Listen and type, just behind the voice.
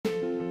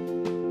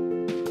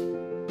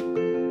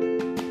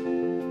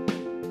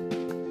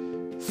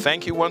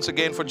Thank you once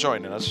again for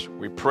joining us.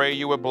 We pray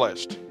you were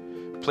blessed.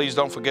 Please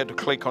don't forget to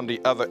click on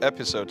the other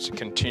episodes to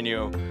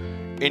continue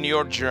in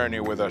your journey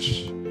with us.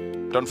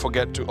 Don't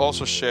forget to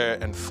also share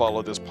and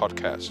follow this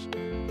podcast.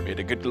 May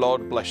the good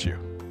Lord bless you.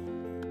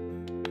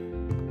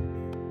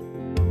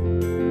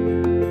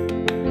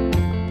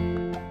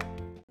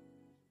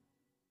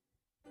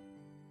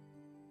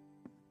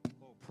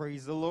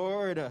 Praise the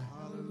Lord.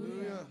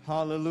 Hallelujah.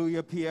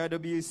 Hallelujah,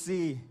 PIWC.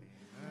 Amen.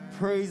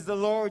 Praise the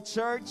Lord,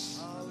 church.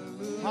 Hallelujah.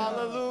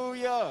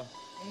 Hallelujah.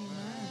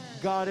 Amen.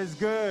 God is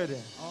good.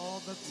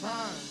 All the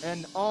time.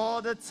 And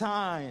all the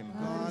time.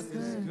 God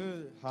is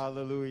good.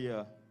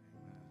 Hallelujah.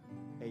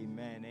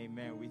 Amen.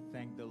 Amen. We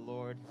thank the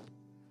Lord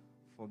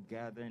for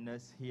gathering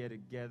us here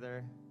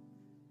together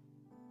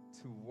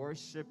to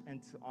worship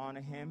and to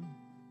honor Him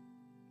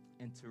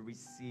and to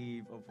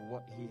receive of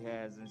what He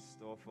has in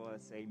store for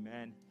us.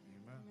 Amen.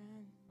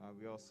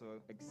 We're also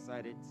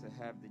excited to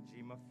have the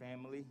Jima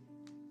family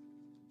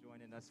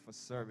joining us for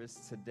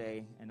service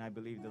today. And I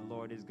believe the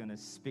Lord is going to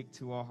speak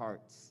to our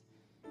hearts.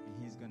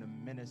 And He's going to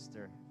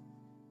minister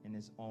in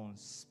His own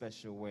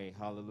special way.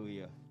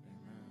 Hallelujah.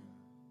 Amen.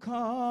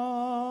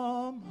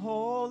 Come,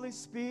 Holy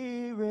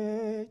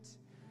Spirit,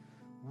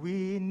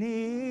 we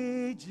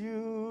need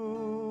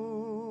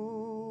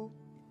you.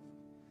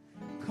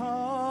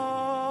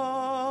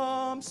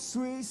 Come,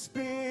 sweet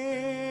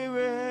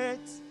Spirit,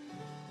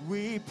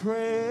 we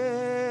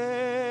pray.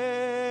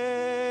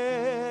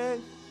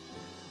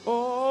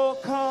 Oh,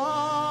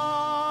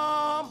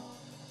 come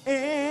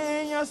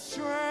in your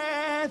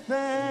strength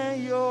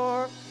and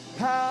your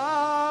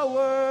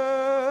power.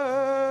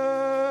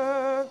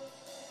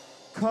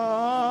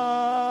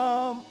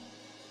 Come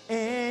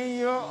in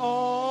your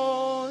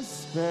own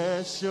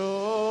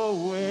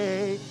special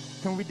way.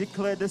 Can we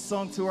declare this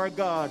song to our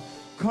God?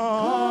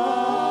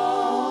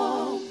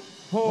 Come,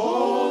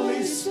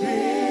 Holy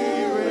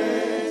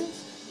Spirit,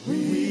 we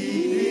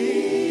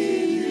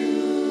need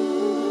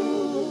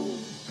you.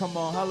 Come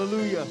on,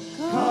 hallelujah.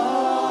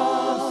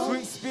 Come,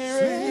 sweet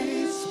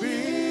Spirit,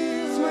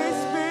 sweet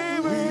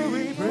Spirit,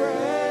 we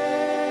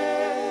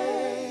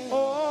pray.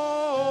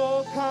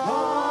 Oh,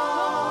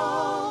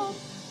 come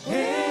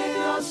in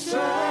your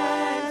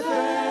strength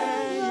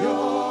and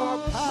your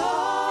power.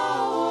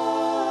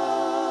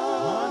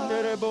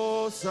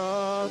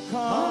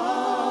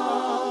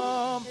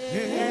 Come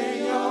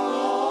in your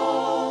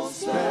own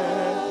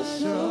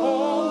special.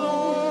 Oh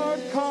Lord,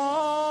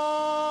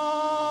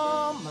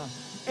 come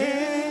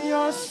in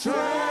your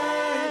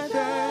strength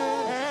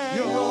and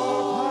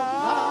your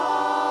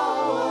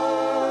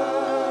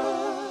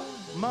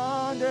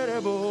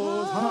power.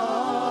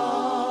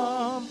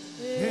 Come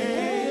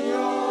in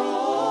your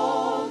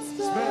own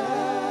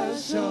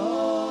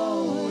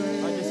special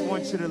way. I just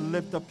want you to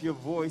lift up your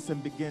voice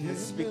and begin to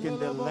speak in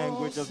the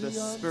language of the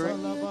Spirit.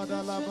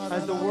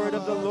 As the word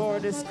of the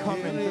Lord is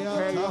coming,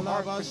 prepare your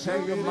heart,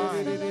 prepare your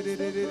mind to be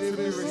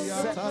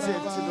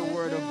receptive to the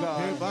word of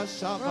God,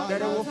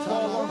 that it will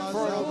fall on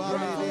fertile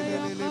ground,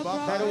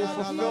 that it will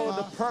fulfill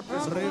the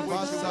purpose for which it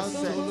was sent.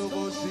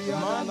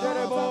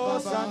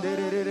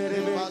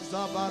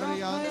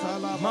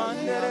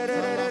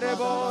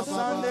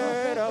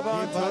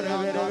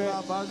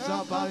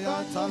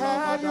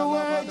 Have your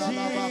way,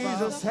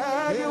 Jesus.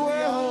 Have your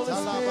way, Holy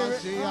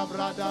Spirit.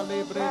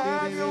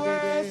 Have your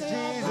way,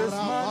 Jesus.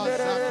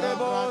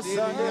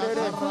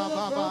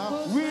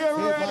 We are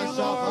ready,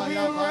 Lord. We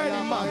are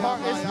ready. My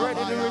heart is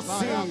ready to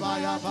receive.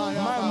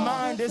 My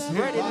mind is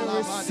ready to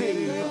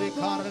receive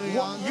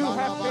what you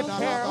have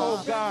prepared,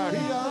 oh God,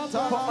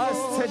 for us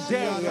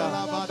today.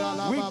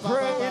 We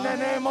pray in the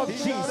name of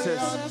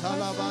Jesus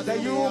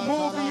that you will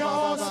move in your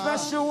own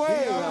special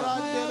way.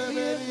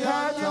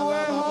 Have your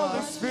way,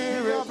 Holy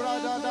Spirit.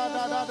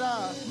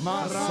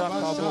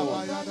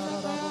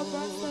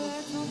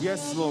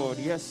 Yes, Lord.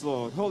 Yes,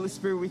 Lord. Holy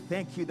Spirit, we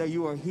thank you that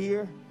you are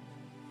here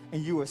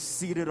and you are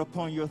seated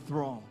upon your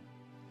throne.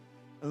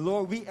 And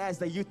Lord, we ask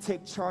that you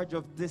take charge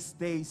of this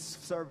day's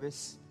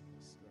service.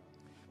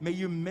 May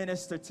you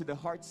minister to the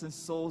hearts and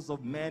souls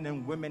of men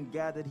and women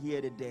gathered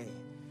here today.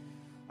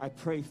 I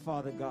pray,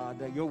 Father God,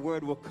 that your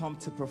word will come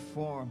to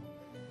perform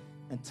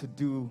and to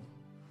do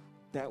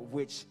that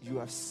which you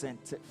have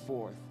sent it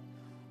forth.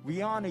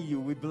 We honor you.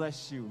 We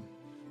bless you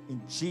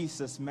in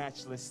Jesus'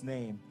 matchless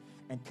name.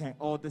 And can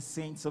all the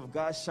saints of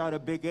God shout a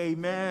big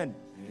amen?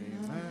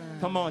 Amen.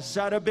 Come on,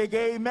 shout a big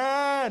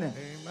amen. Amen.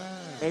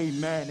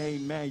 Amen.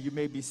 Amen. You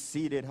may be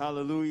seated.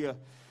 Hallelujah.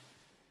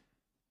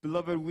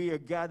 Beloved, we are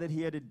gathered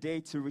here today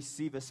to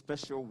receive a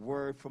special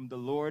word from the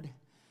Lord.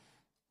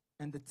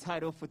 And the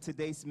title for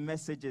today's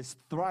message is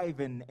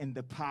Thriving in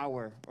the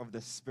Power of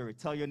the Spirit.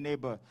 Tell your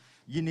neighbor,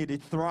 you need to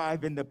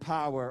thrive in the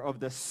power of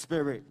the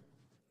Spirit.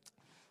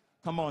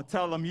 Come on,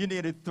 tell them you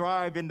need to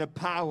thrive in the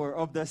power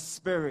of the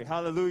Spirit.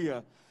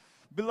 Hallelujah.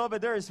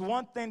 Beloved, there is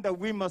one thing that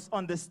we must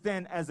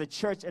understand as a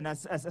church and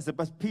as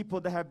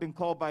people that have been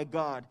called by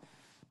God,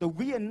 that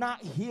we are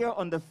not here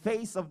on the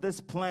face of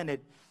this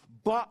planet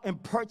bought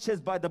and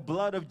purchased by the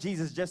blood of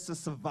Jesus just to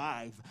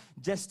survive,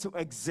 just to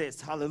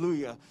exist.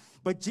 Hallelujah.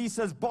 But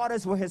Jesus bought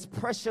us with his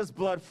precious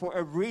blood for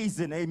a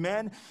reason,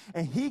 amen?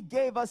 And he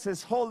gave us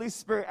his Holy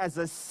Spirit as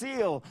a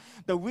seal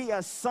that we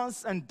are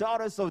sons and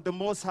daughters of the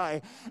Most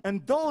High.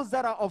 And those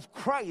that are of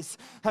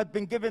Christ have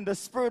been given the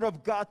Spirit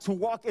of God to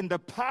walk in the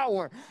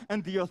power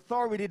and the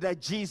authority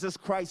that Jesus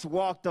Christ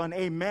walked on,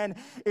 amen?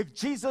 If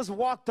Jesus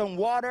walked on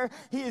water,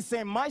 he is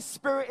saying, my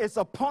Spirit is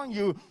upon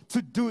you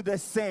to do the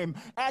same.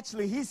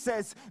 Actually, he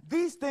says,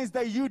 these things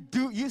that you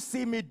do, you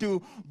see me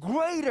do,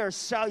 greater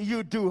shall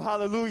you do,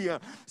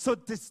 hallelujah. So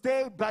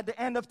today, by the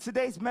end of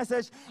today's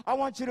message, I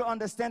want you to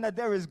understand that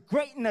there is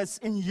greatness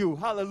in you.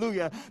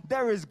 Hallelujah.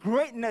 There is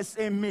greatness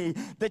in me.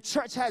 The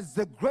church has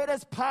the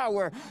greatest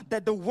power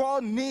that the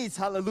world needs.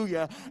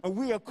 Hallelujah. And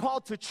we are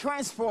called to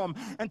transform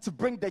and to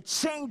bring the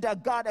change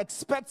that God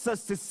expects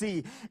us to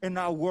see in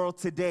our world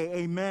today.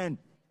 Amen.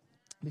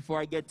 Before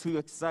I get too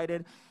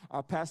excited,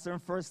 our pastor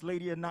and first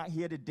lady are not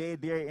here today.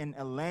 They're in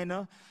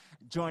Atlanta,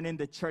 joining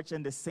the church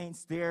and the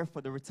saints there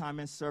for the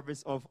retirement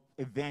service of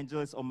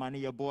Evangelist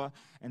Omani Yeboah,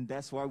 and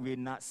that's why we're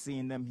not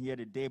seeing them here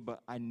today,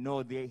 but I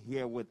know they're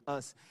here with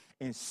us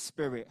in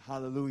spirit.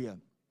 Hallelujah.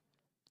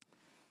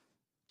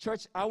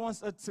 Church, I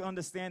want us to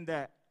understand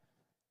that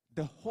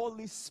the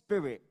Holy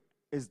Spirit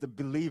is the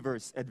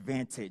believer's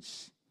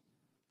advantage.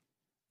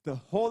 The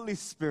Holy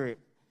Spirit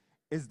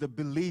is the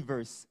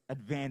believer's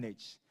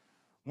advantage.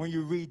 When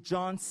you read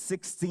John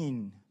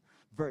 16,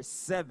 verse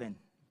 7,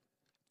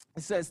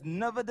 it says,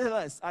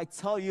 nevertheless, I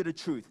tell you the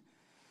truth.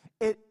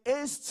 It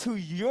is to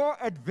your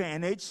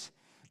advantage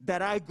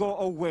that I go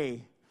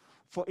away.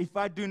 For if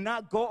I do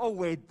not go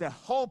away, the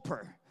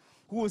helper,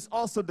 who is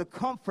also the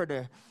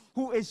comforter,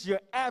 who is your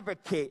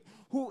advocate,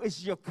 who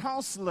is your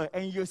counselor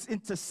and your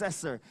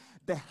intercessor,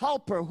 the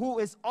helper, who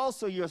is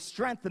also your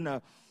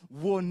strengthener,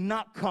 will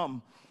not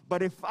come.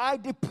 But if I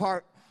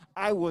depart,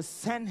 I will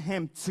send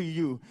him to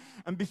you.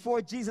 And before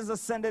Jesus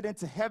ascended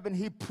into heaven,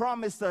 he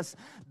promised us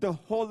the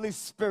Holy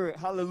Spirit.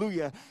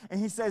 Hallelujah.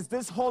 And he says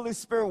this Holy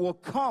Spirit will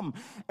come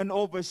and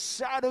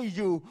overshadow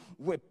you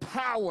with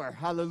power.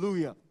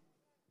 Hallelujah.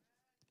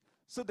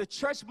 So the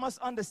church must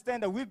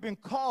understand that we've been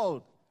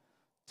called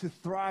to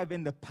thrive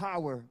in the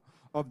power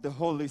of the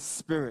Holy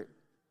Spirit.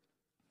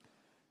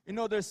 You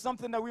know, there's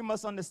something that we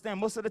must understand.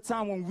 Most of the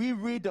time when we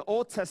read the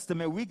Old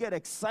Testament, we get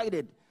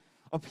excited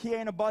of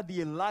hearing about the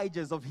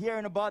Elijahs, of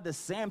hearing about the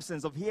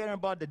Samsons, of hearing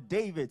about the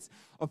Davids,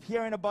 of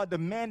hearing about the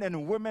men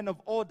and women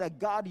of old that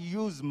God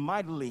used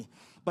mightily.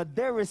 But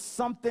there is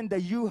something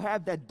that you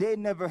have that they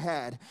never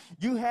had.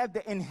 You have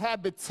the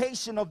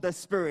inhabitation of the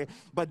Spirit,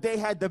 but they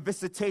had the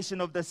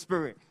visitation of the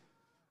Spirit.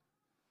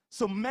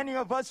 So many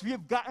of us,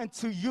 we've gotten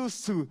too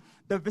used to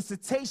the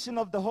visitation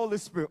of the Holy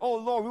Spirit. Oh,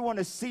 Lord, we want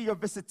to see your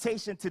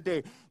visitation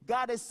today.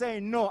 God is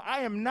saying, no, I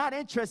am not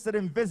interested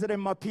in visiting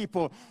my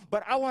people,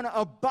 but I want to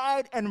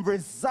abide and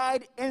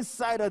reside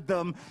inside of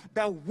them,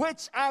 that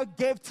which I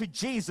gave to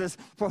Jesus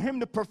for him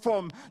to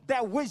perform,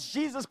 that which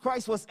Jesus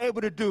Christ was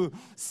able to do.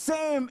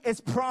 Same is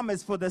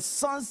promised for the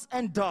sons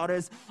and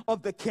daughters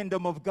of the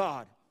kingdom of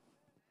God.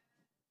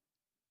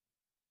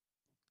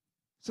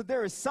 So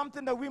there is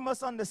something that we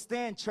must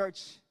understand,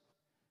 church,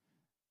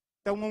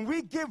 that when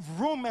we give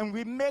room and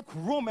we make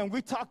room, and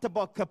we talked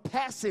about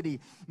capacity,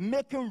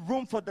 making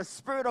room for the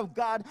Spirit of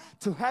God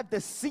to have the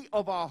seat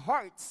of our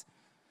hearts,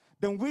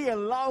 then we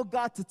allow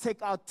God to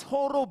take our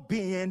total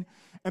being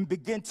and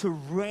begin to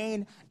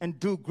reign and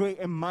do great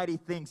and mighty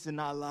things in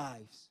our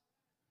lives.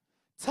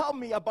 Tell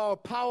me about a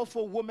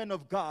powerful woman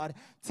of God.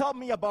 Tell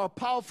me about a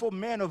powerful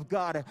man of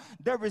God.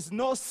 There is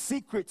no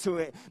secret to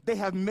it. They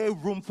have made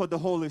room for the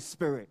Holy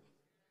Spirit.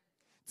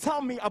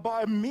 Tell me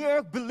about a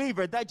mere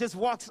believer that just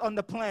walks on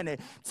the planet.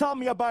 Tell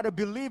me about a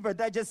believer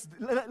that just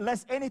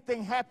lets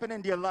anything happen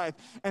in their life,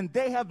 and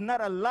they have not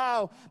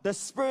allowed the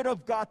Spirit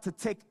of God to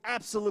take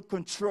absolute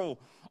control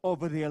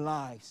over their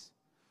lives.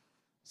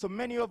 So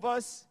many of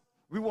us,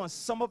 we want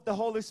some of the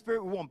Holy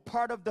Spirit, we want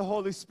part of the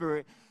Holy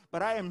Spirit,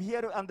 but I am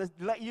here to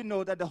let you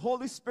know that the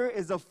Holy Spirit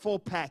is a full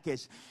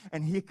package,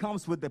 and he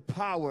comes with the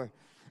power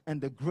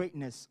and the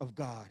greatness of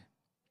God.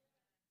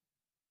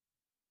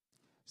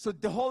 So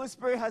the Holy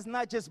Spirit has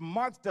not just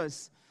marked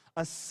us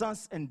as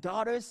sons and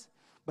daughters,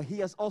 but he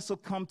has also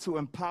come to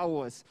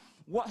empower us.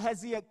 What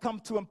has he come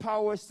to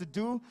empower us to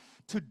do?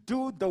 To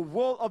do the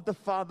will of the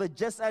Father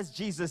just as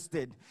Jesus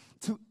did,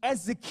 to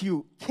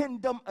execute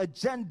kingdom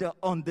agenda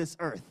on this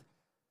earth.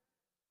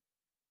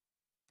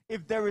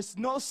 If there is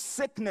no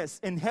sickness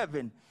in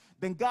heaven,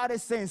 then God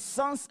is saying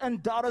sons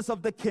and daughters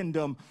of the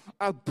kingdom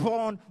are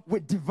born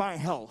with divine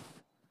health.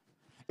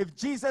 If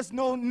Jesus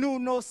knew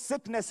no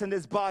sickness in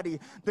his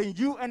body, then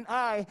you and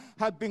I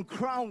have been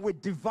crowned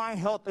with divine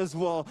health as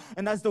well.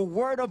 And as the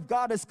word of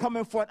God is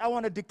coming forth, I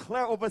want to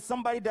declare over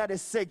somebody that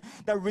is sick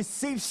that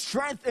receive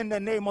strength in the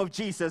name of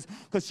Jesus,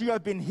 because you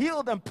have been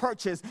healed and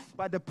purchased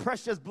by the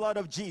precious blood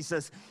of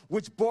Jesus,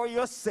 which bore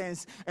your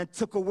sins and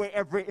took away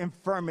every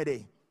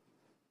infirmity.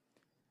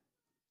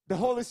 The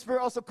Holy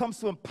Spirit also comes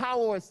to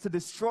empower us to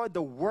destroy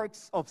the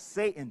works of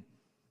Satan.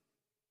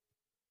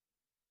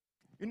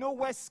 You know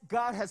where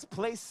God has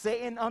placed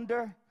Satan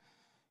under?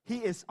 He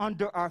is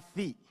under our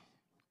feet.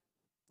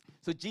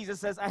 So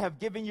Jesus says, I have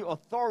given you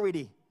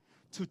authority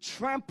to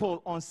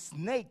trample on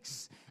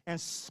snakes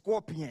and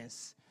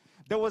scorpions.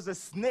 There was a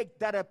snake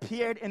that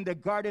appeared in the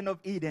Garden of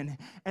Eden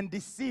and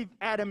deceived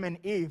Adam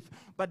and Eve.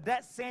 But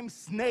that same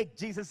snake,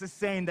 Jesus is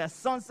saying that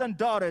sons and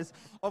daughters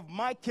of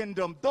my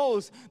kingdom,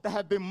 those that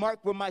have been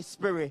marked with my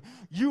spirit,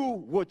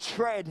 you will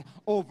tread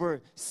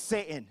over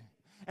Satan.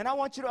 And I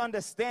want you to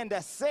understand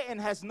that Satan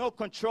has no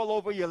control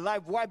over your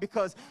life. Why?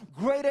 Because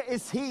greater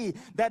is he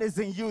that is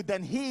in you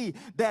than he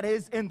that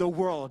is in the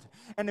world.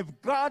 And if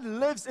God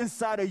lives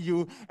inside of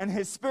you and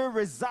his spirit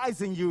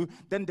resides in you,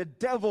 then the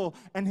devil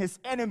and his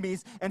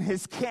enemies and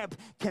his camp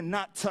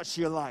cannot touch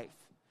your life.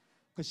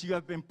 Because you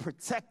have been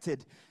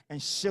protected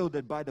and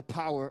shielded by the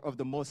power of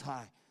the Most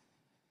High.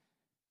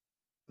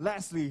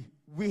 Lastly,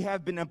 we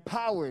have been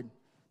empowered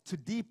to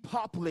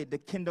depopulate the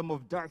kingdom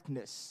of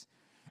darkness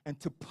and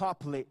to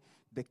populate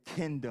the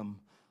kingdom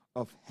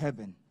of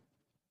heaven.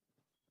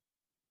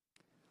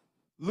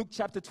 Luke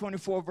chapter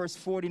 24, verse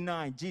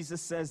 49, Jesus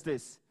says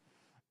this,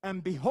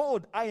 and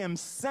behold, I am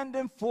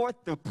sending forth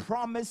the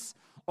promise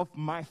of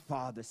my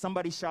Father.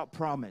 Somebody shout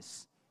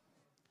promise.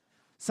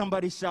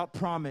 Somebody shout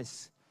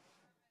promise.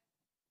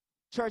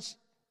 Church,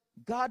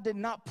 God did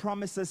not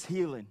promise us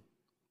healing.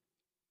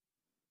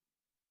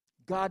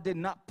 God did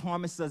not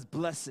promise us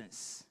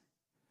blessings.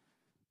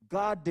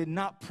 God did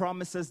not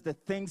promise us the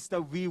things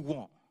that we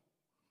want.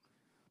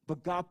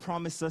 But God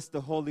promised us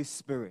the Holy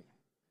Spirit.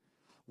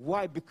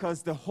 Why?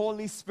 Because the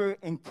Holy Spirit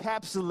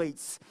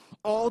encapsulates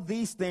all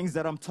these things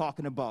that I'm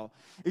talking about.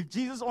 If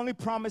Jesus only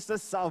promised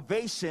us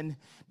salvation,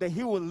 then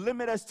he will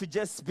limit us to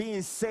just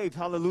being saved.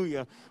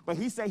 Hallelujah. But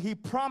he said he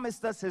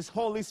promised us his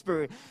Holy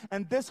Spirit.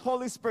 And this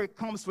Holy Spirit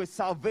comes with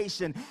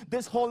salvation.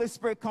 This Holy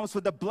Spirit comes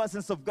with the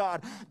blessings of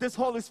God. This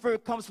Holy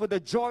Spirit comes with the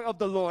joy of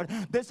the Lord.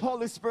 This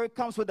Holy Spirit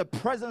comes with the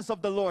presence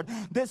of the Lord.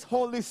 This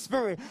Holy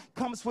Spirit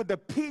comes with the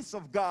peace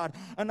of God.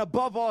 And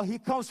above all, he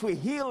comes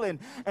with healing.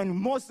 And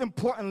most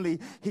importantly,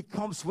 he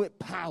comes with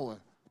power.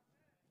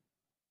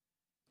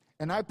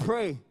 And I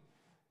pray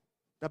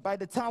that by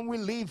the time we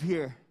leave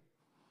here,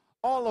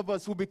 all of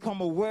us will become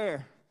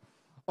aware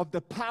of the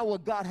power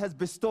God has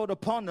bestowed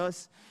upon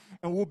us,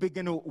 and we'll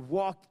begin to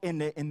walk in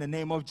the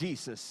name of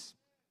Jesus.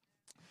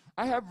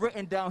 I have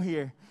written down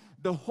here,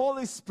 the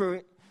Holy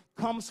Spirit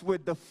comes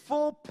with the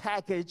full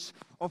package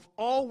of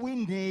all we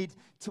need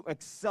to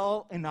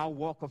excel in our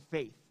walk of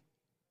faith.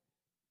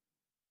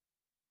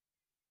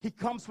 He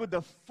comes with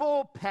the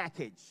full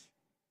package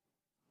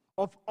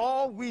of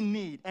all we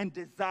need and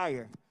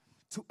desire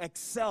to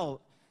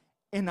excel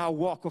in our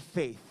walk of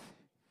faith.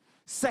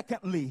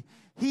 Secondly,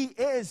 he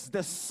is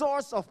the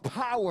source of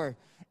power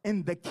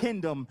in the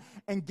kingdom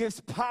and gives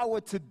power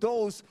to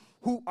those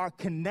who are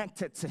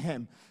connected to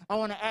him. I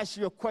want to ask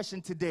you a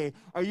question today.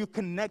 Are you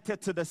connected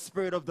to the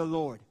Spirit of the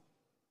Lord?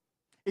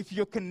 If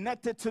you're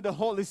connected to the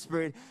Holy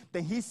Spirit,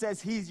 then he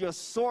says he's your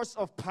source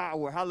of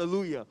power.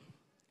 Hallelujah.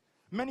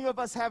 Many of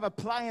us have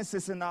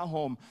appliances in our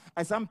home.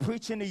 As I'm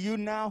preaching to you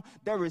now,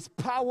 there is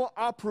power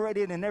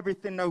operating in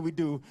everything that we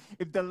do.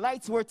 If the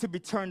lights were to be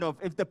turned off,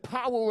 if the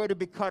power were to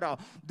be cut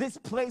off, this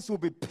place will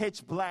be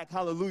pitch black.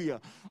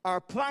 Hallelujah. Our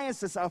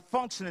appliances are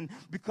functioning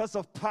because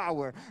of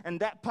power, and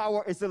that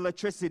power is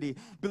electricity.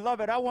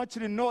 Beloved, I want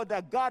you to know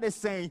that God is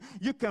saying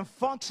you can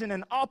function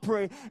and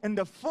operate in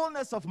the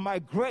fullness of my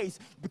grace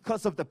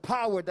because of the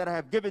power that I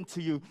have given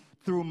to you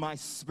through my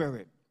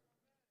Spirit.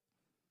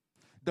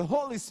 The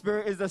Holy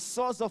Spirit is the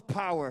source of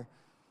power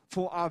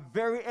for our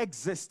very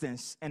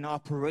existence and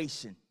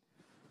operation.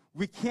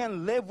 We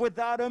can't live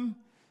without him,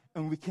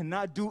 and we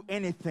cannot do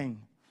anything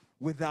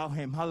without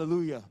him.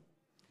 Hallelujah.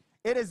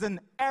 It is an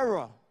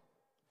error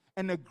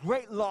and a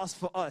great loss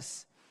for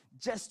us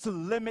just to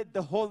limit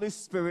the Holy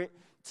Spirit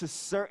to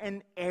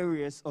certain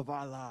areas of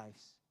our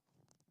lives.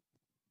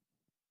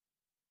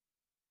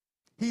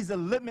 He's a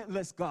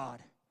limitless God.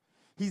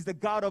 He's the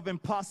God of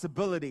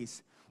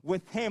impossibilities.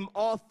 With him,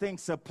 all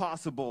things are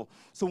possible.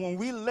 So when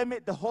we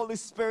limit the Holy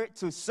Spirit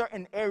to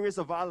certain areas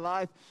of our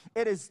life,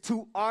 it is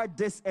to our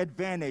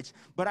disadvantage.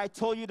 But I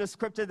told you the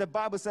scripture, the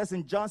Bible says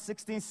in John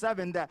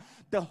 16:7, that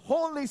the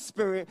Holy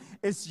Spirit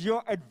is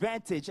your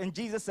advantage. And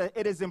Jesus said,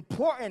 it is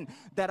important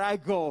that I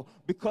go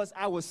because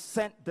I was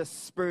sent the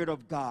Spirit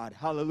of God.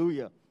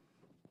 Hallelujah.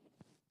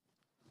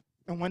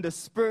 And when the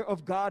Spirit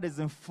of God is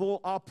in full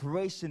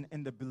operation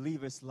in the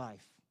believer's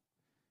life,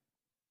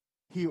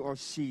 he or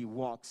she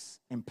walks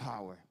in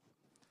power.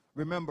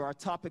 Remember, our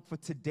topic for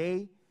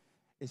today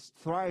is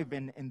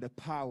thriving in the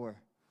power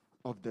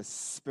of the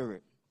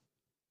Spirit.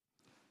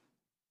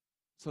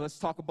 So let's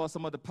talk about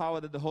some of the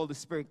power that the Holy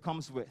Spirit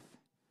comes with.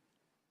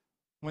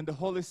 When the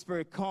Holy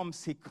Spirit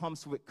comes, he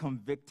comes with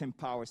convicting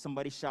power.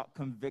 Somebody shout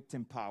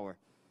convicting power.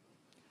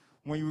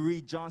 When you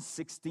read John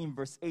 16,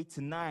 verse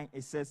 8-9,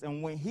 it says,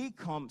 and when he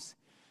comes,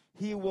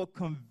 he will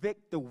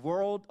convict the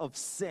world of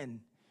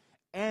sin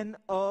and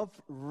of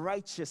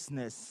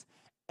righteousness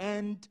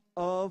and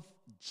of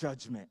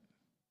judgment.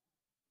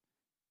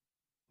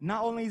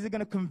 Not only is he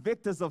going to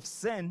convict us of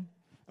sin,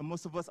 And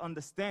most of us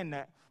understand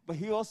that. But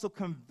he also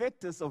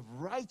convicts us of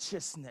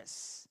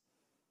righteousness.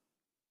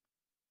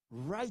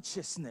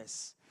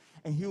 Righteousness.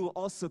 And he will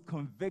also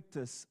convict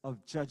us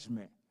of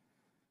judgment.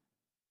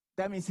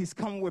 That means he's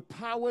coming with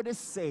power to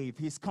save.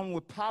 He's coming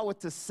with power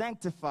to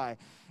sanctify.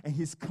 And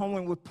he's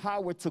coming with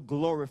power to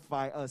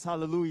glorify us.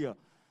 Hallelujah.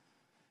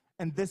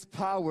 And this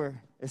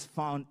power is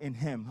found in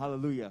him.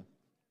 Hallelujah.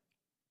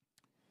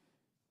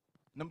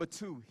 Number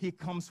 2, he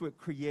comes with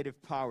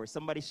creative power.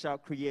 Somebody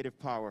shout creative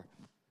power.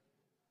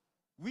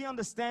 We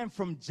understand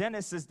from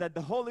Genesis that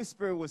the Holy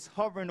Spirit was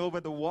hovering over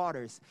the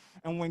waters.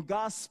 And when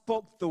God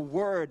spoke the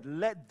word,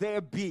 let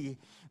there be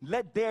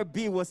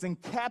was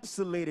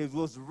encapsulated,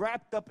 was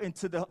wrapped up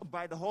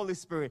by the Holy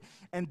Spirit.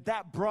 And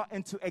that brought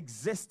into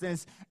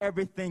existence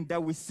everything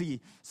that we see.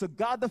 So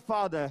God the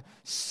Father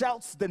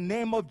shouts the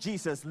name of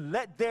Jesus,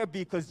 let there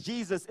be, because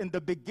Jesus in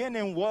the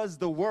beginning was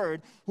the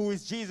Word, who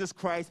is Jesus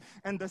Christ.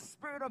 And the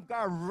Spirit of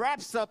God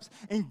wraps up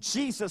in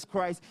Jesus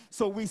Christ.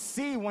 So we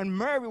see when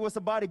Mary was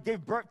about to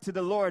give birth to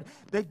the Lord,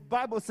 the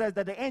Bible says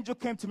that the angel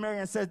came to Mary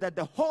and says that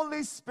the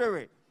Holy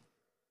Spirit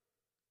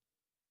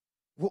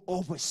will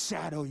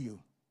overshadow you.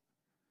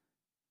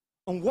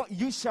 And what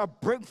you shall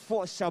bring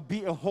forth shall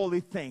be a holy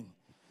thing.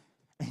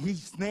 And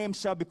his name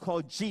shall be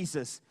called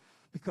Jesus,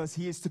 because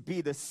he is to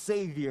be the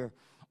Savior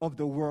of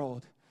the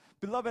world.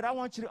 Beloved, I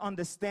want you to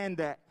understand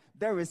that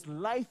there is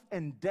life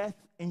and death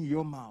in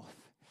your mouth.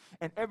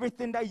 And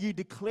everything that you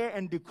declare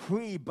and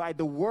decree by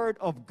the word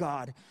of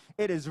God,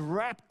 it is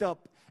wrapped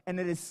up, and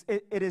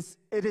it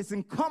is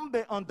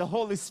incumbent on the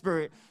Holy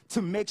Spirit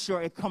to make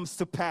sure it comes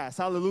to pass.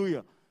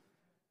 Hallelujah.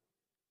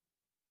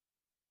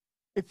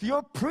 If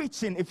you're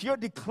preaching, if you're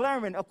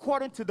declaring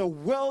according to the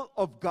will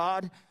of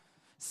God,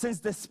 since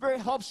the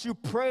Spirit helps you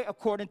pray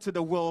according to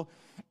the will,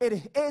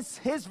 it is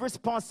his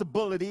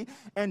responsibility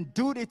and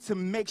duty to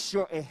make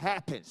sure it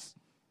happens.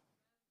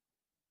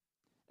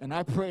 And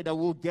I pray that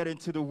we'll get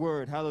into the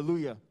word.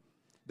 Hallelujah.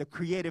 The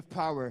creative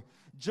power.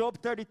 Job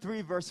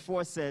 33 verse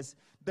 4 says,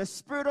 the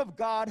Spirit of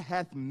God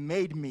hath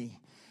made me,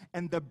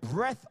 and the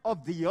breath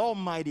of the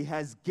Almighty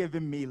has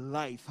given me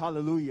life.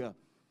 Hallelujah.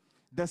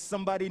 Does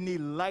somebody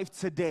need life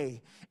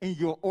today in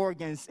your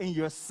organs, in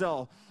your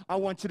cell? I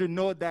want you to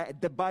know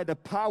that by the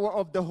power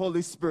of the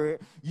Holy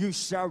Spirit, you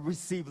shall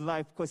receive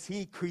life, because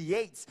he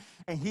creates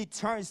and he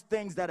turns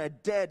things that are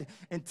dead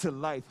into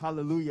life.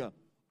 Hallelujah.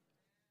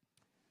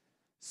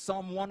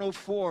 Psalm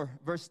 104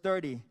 verse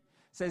 30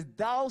 says,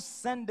 thou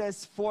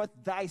sendest forth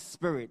thy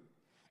Spirit,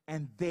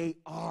 and they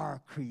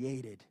are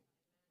created.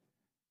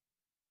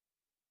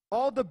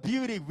 All the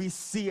beauty we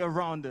see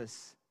around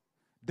us,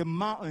 the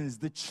mountains,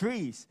 the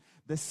trees,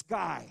 the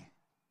sky,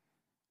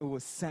 it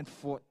was sent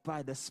forth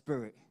by the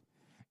Spirit,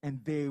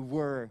 and they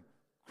were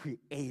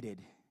created.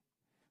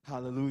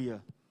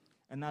 Hallelujah.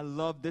 And I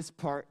love this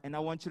part, and I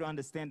want you to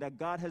understand that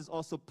God has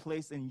also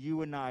placed in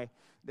you and I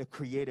the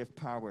creative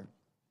power.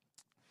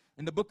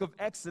 In the book of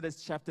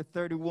Exodus, chapter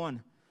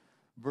 31,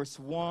 verse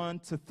 1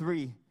 to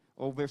 3,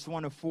 or verse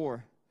 1 to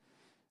 4,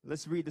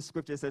 let's read the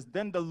scripture. It says,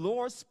 then the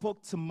Lord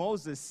spoke to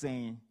Moses,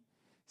 saying,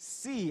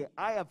 see,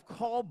 I have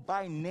called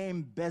by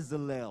name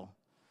Bezalel,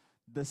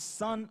 the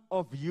son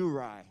of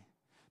Uri,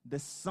 the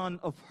son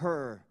of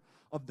Hur,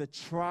 of the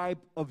tribe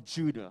of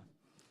Judah.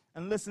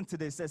 And listen to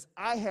this. It says,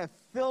 I have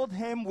filled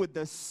him with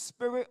the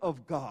Spirit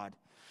of God.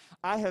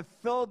 I have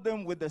filled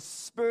them with the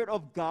Spirit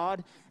of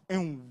God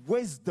in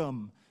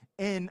wisdom,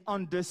 in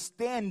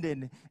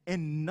understanding,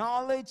 in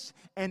knowledge,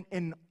 and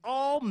in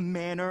all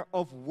manner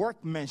of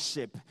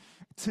workmanship,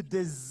 to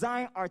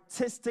design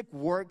artistic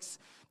works,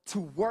 to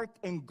work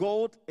in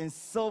gold, in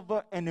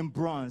silver, and in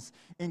bronze,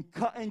 in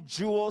cutting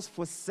jewels,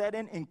 for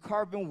setting, in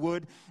carving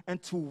wood,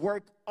 and to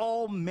work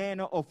all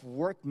manner of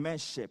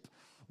workmanship.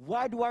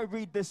 Why do I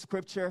read this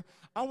scripture?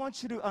 I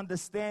want you to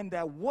understand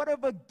that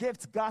whatever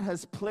gifts God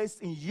has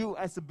placed in you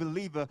as a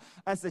believer,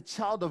 as a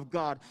child of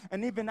God,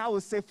 and even I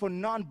would say for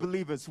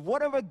non-believers,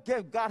 whatever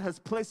gift God has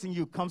placed in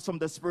you comes from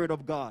the Spirit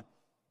of God.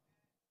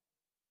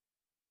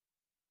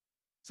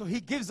 So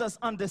he gives us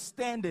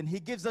understanding. He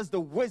gives us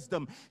the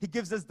wisdom. He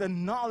gives us the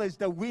knowledge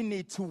that we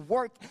need to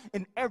work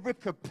in every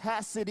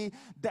capacity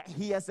that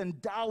he has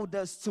endowed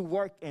us to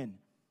work in.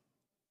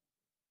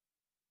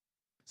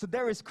 So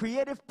there is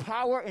creative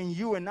power in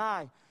you and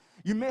I.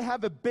 You may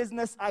have a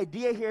business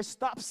idea here.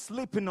 Stop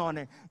sleeping on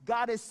it.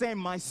 God is saying,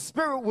 my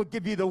Spirit will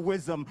give you the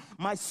wisdom.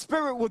 My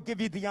Spirit will give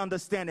you the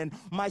understanding.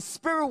 My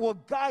Spirit will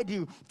guide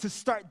you to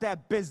start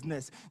that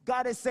business.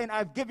 God is saying,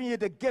 I've given you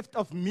the gift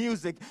of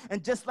music.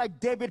 And just like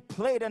David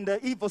played and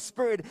the evil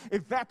spirit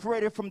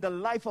evaporated from the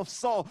life of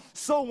Saul,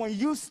 so when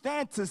you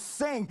stand to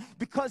sing,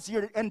 because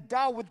you're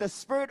endowed with the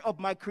Spirit of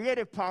my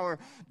creative power,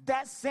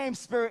 that same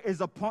Spirit is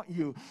upon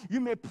you. You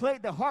may play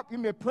the harp. You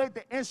may play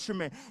the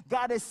instrument.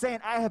 God is saying,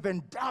 I have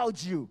endowed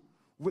you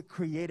with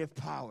creative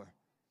power.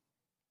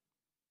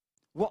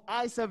 What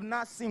eyes have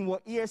not seen,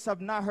 what ears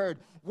have not heard,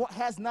 what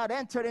has not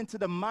entered into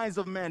the minds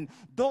of men,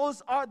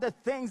 those are the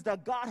things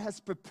that God has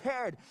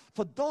prepared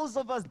for those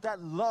of us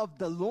that love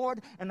the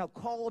Lord and are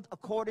called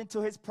according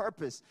to his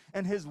purpose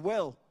and his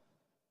will.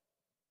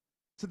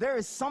 So there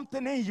is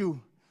something in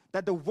you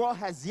that the world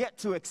has yet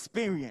to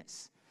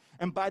experience.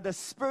 And by the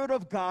Spirit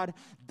of God,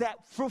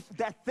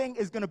 that thing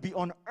is going to be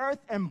on earth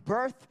and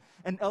birth.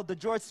 And Elder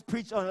George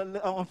preached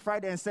on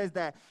Friday and says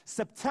that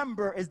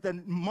September is the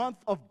month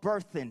of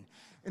birthing.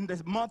 In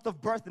the month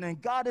of birthing,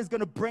 and God is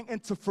going to bring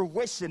into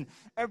fruition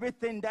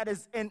everything that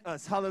is in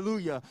us.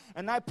 Hallelujah.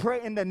 And I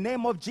pray in the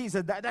name of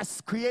Jesus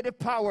that creative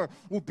power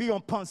will be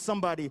upon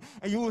somebody,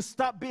 and you will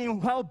stop being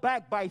held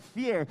back by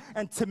fear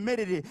and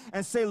timidity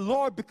and say,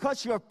 Lord,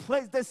 because you have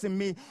placed this in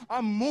me,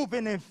 I'm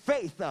moving in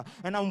faith,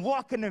 and I'm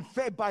walking in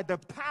faith by the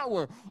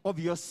power of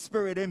your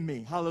Spirit in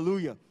me.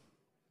 Hallelujah.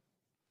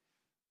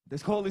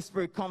 This Holy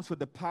Spirit comes with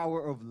the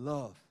power of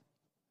love.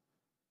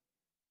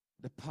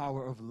 The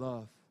power of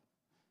love.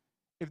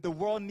 If the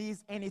world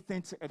needs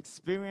anything to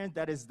experience,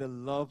 that is the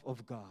love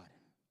of God.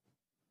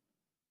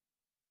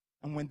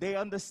 And when they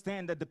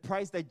understand that the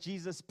price that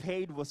Jesus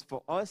paid was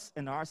for us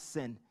and our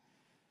sin,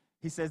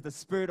 he says the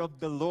Spirit of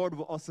the Lord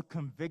will also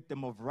convict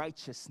them of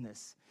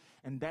righteousness.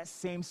 And that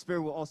same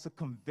Spirit will also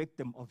convict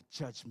them of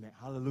judgment.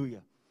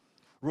 Hallelujah.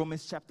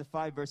 Romans chapter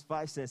 5, verse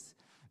 5 says,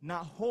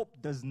 now hope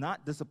does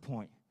not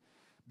disappoint,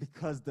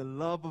 because the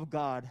love of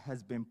God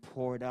has been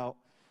poured out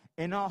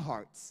in our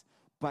hearts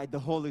by the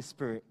Holy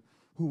Spirit,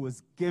 who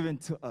was given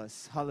to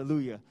us.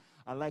 Hallelujah.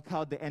 I like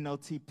how the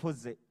NLT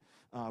puts it.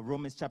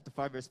 Romans chapter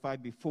 5, verse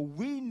 5b. For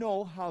we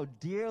know how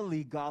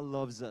dearly God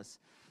loves us,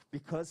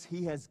 because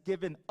he has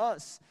given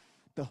us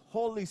the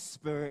Holy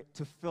Spirit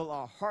to fill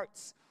our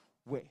hearts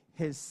with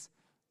his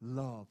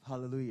love.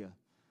 Hallelujah.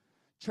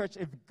 Church,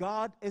 if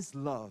God is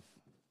love,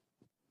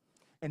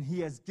 and he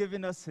has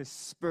given us his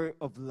spirit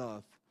of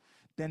love,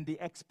 then the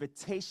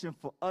expectation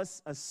for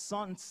us as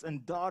sons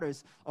and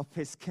daughters of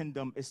his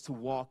kingdom is to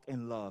walk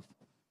in love.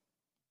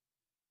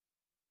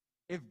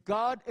 If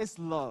God is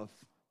love,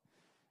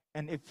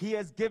 and if he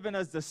has given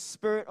us the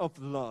spirit of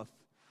love,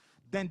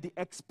 then the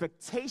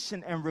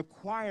expectation and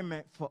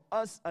requirement for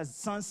us as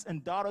sons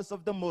and daughters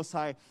of the Most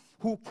High,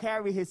 who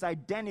carry his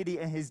identity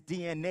and his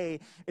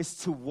DNA, is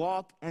to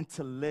walk and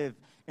to live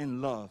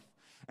in love.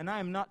 And I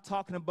am not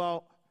talking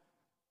about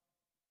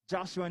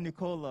Joshua and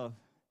Nicole love.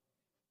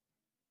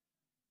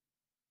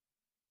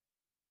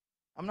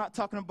 I'm not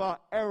talking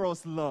about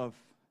Eros love.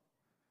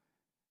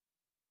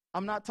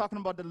 I'm not talking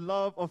about the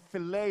love of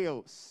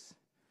Phileos,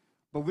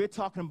 but we're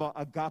talking about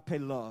agape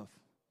love.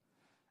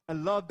 A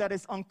love that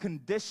is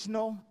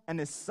unconditional and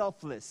is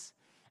selfless.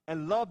 A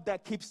love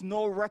that keeps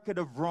no record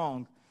of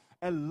wrong.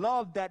 A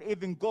love that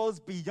even goes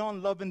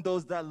beyond loving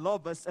those that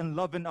love us and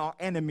loving our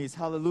enemies.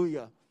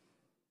 Hallelujah.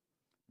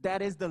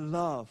 That is the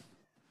love.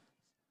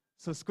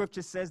 So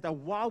scripture says that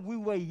while we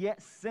were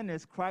yet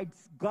sinners,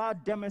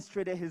 God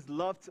demonstrated his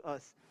love to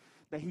us,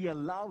 that he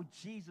allowed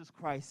Jesus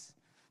Christ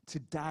to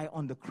die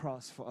on the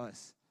cross for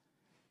us.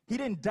 He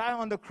didn't die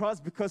on the cross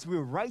because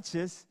we're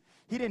righteous.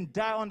 He didn't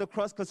die on the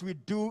cross because we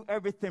do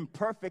everything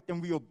perfect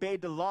and we obey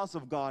the laws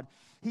of God.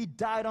 He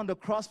died on the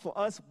cross for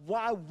us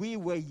while we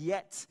were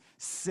yet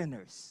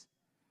sinners.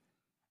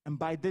 And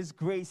by this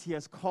grace, he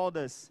has called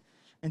us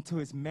into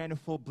his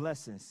manifold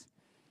blessings.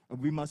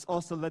 And we must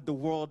also let the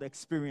world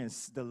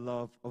experience the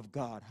love of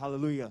God.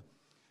 Hallelujah.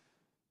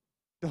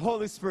 The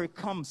Holy Spirit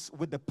comes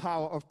with the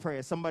power of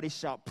prayer. Somebody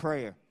shout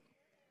prayer.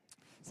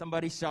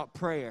 Somebody shout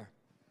prayer.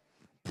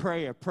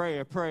 Prayer,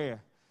 prayer,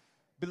 prayer.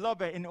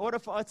 Beloved, in order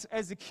for us to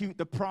execute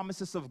the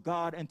promises of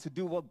God and to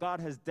do what God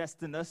has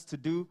destined us to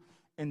do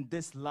in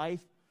this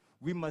life,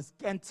 we must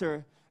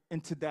enter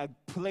into that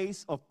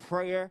place of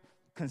prayer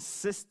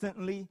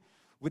consistently,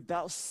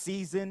 without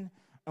ceasing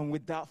and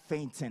without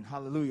fainting.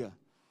 Hallelujah.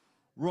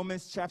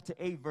 Romans chapter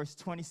 8, verse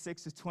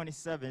 26 to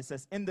 27, it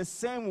says, in the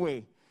same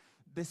way,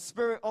 the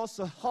Spirit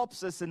also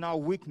helps us in our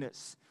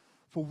weakness.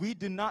 For we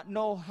do not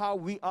know how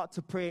we ought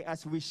to pray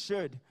as we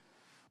should,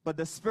 but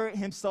the Spirit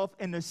himself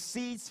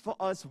intercedes for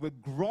us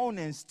with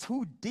groanings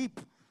too deep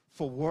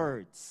for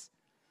words.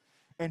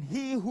 And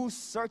he who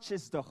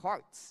searches the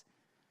hearts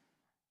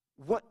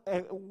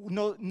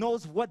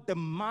knows what the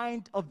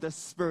mind of the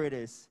Spirit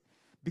is,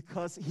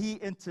 because he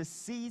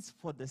intercedes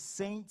for the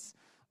saints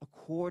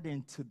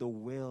according to the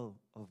will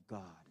of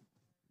God.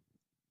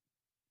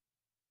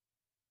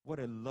 What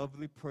a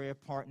lovely prayer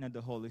partner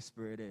the Holy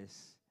Spirit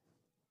is.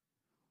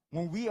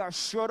 When we are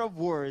short of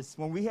words,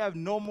 when we have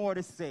no more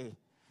to say,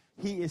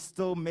 he is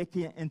still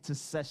making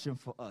intercession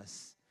for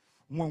us.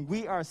 When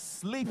we are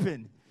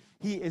sleeping,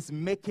 he is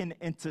making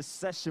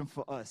intercession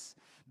for us.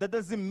 That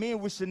doesn't mean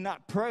we should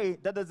not pray.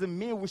 That doesn't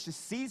mean we should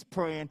cease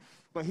praying.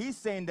 But he's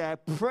saying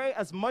that pray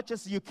as much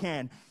as you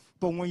can.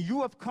 But when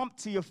you have come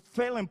to your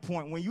failing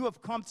point, when you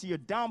have come to your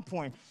down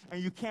point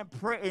and you can't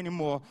pray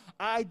anymore,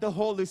 I, the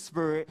Holy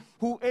Spirit,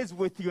 who is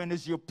with you and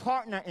is your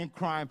partner in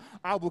crime,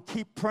 I will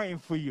keep praying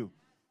for you.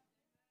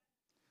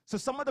 So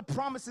some of the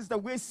promises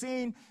that we're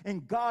seeing in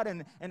God,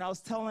 and I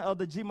was telling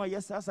Elder Jima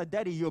yesterday, I said,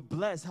 Daddy, you're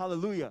blessed.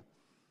 Hallelujah.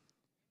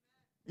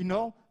 You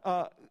know,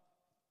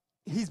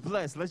 he's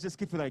blessed. Let's just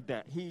keep it like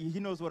that. He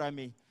knows what I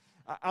mean.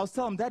 I was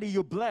telling him, Daddy,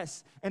 you're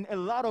blessed. And a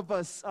lot of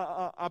us,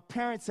 our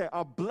parents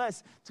are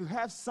blessed to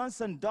have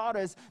sons and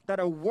daughters that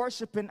are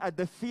worshiping at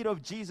the feet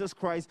of Jesus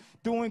Christ,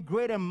 doing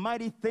great and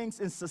mighty things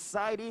in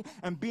society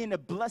and being a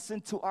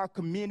blessing to our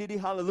community.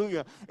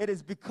 Hallelujah. It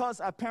is because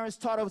our parents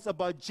taught us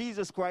about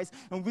Jesus Christ,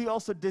 and we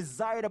also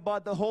desired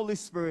about the Holy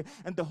Spirit.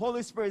 And the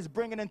Holy Spirit is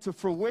bringing into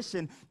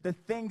fruition the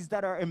things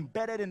that are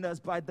embedded in us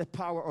by the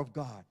power of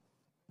God.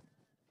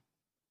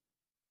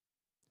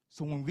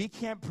 So when we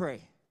can't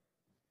pray,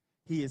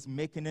 He is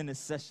making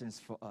intercessions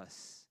for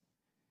us.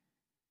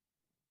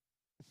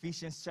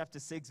 Ephesians chapter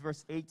 6,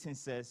 verse 18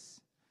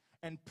 says,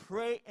 and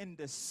pray in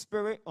the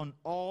Spirit on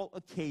all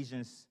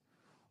occasions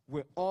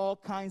with all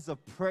kinds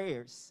of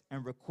prayers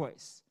and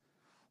requests.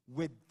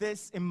 With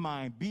this in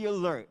mind, be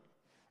alert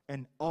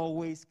and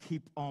always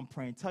keep on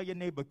praying. Tell your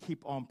neighbor,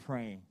 keep on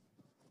praying.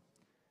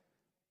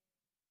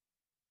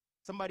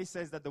 Somebody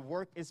says that the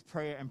work is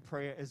prayer and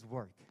prayer is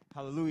work.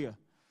 Hallelujah.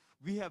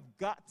 We have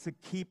got to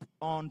keep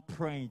on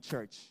praying,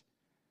 church.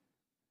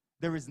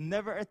 There is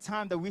never a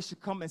time that we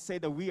should come and say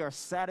that we are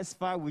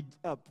satisfied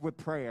with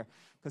prayer.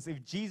 Because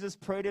if Jesus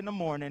prayed in the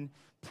morning,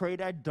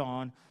 prayed at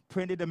dawn,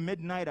 prayed at the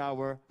midnight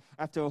hour,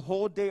 after a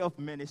whole day of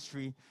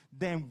ministry,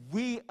 then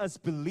we as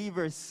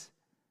believers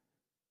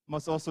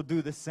must also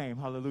do the same.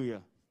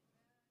 Hallelujah.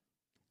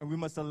 And we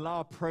must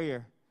allow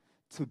prayer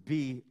to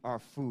be our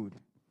food.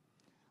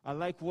 I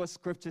like what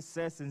Scripture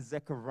says in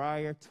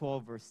Zechariah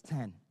 12, verse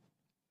 10.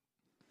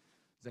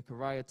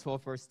 Zechariah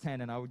 12, verse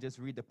 10, and I will just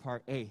read the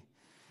part A.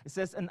 It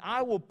says, and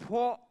I will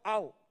pour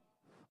out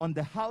on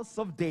the house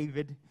of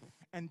David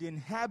and the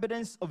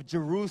inhabitants of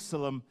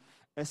Jerusalem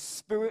a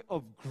spirit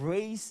of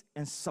grace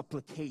and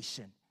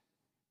supplication.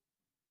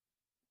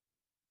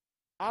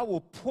 I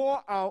will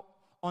pour out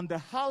on the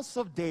house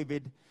of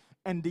David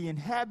and the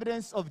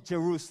inhabitants of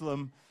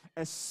Jerusalem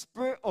a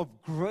spirit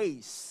of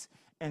grace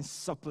and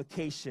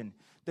supplication.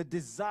 The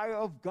desire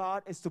of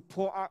God is to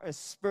pour out a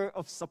spirit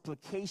of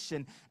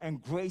supplication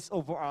and grace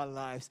over our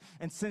lives.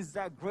 And since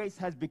that grace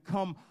has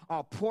become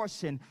our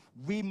portion,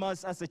 we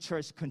must, as a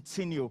church,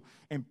 continue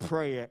in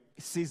prayer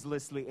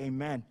ceaselessly.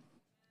 Amen.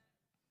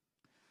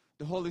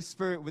 The Holy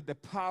Spirit with the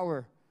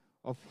power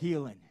of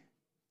healing.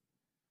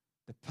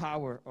 The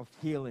power of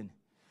healing.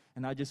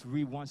 And I'll just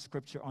read one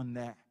scripture on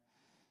that.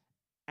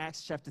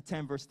 Acts chapter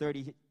 10, verse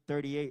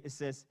 38, it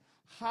says,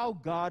 how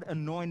God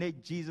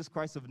anointed Jesus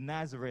Christ of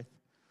Nazareth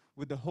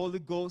with the Holy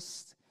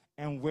Ghost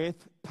and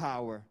with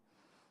power,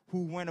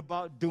 who went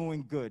about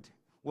doing good.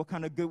 What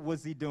kind of good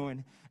was he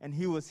doing? And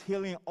he was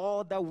healing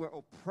all that were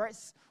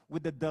oppressed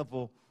with the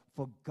devil,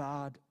 for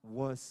God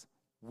was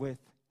with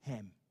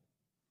him.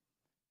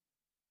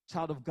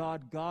 Child of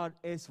God, God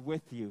is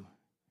with you.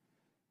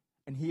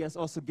 And he has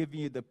also given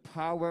you the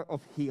power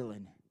of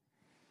healing.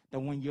 That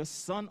when your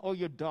son or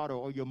your daughter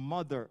or your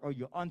mother or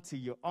your auntie,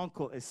 your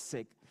uncle is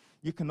sick,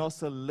 you can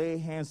also lay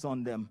hands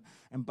on them.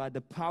 And by the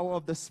power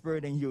of the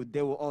Spirit in you,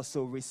 they will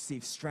also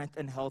receive strength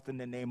and health in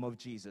the name of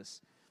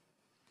Jesus.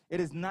 It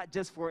is not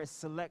just for a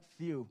select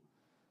few,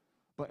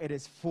 but it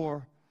is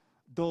for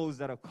those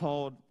that are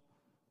called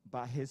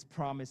by his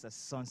promise as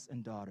sons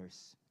and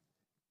daughters.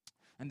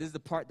 And this is the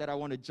part that I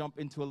want to jump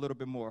into a little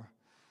bit more.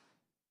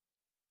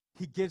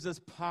 He gives us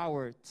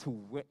power to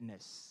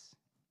witness.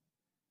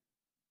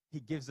 He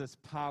gives us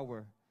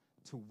power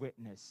to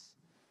witness.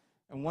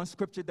 And one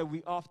scripture that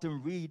we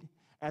often read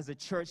as a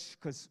church,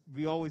 because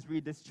we always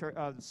read this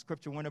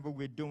scripture whenever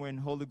we're doing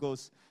Holy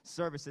Ghost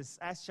services,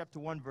 Acts chapter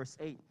 1, verse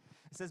 8.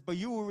 It says, but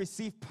you will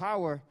receive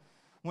power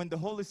when the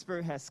Holy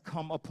Spirit has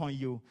come upon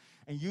you,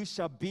 and you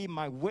shall be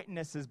my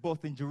witnesses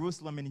both in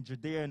Jerusalem and in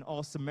Judea and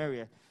all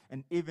Samaria,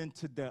 and even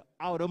to the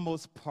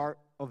outermost part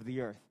of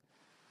the earth.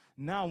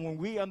 Now, when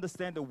we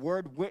understand the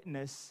word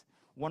witness,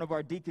 one of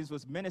our deacons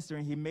was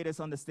ministering, he made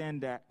us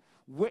understand that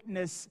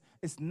witness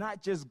is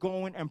not just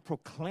going and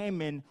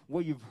proclaiming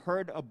what you've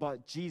heard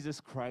about Jesus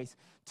Christ.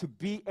 To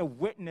be a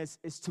witness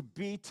is to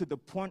be to the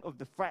point of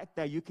the fact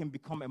that you can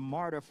become a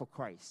martyr for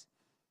Christ.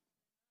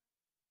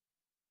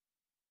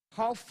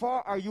 How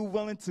far are you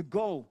willing to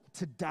go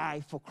to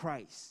die for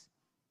Christ?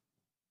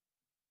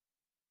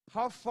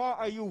 How far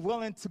are you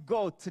willing to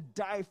go to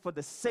die for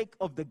the sake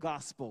of the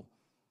gospel?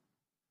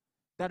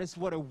 That is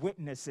what a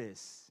witness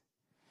is.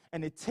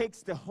 And it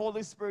takes the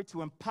Holy Spirit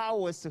to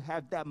empower us to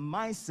have that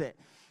mindset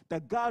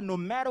that God, no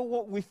matter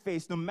what we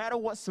face, no matter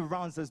what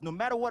surrounds us, no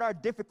matter what our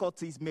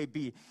difficulties may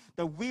be,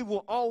 that we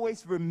will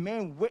always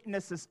remain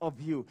witnesses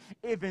of you,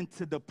 even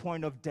to the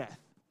point of death.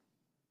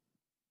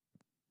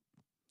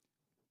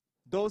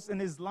 Those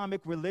in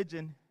Islamic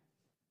religion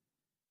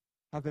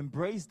have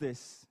embraced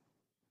this,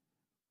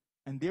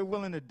 and they're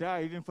willing to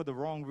die even for the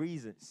wrong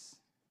reasons.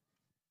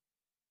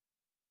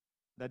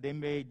 That they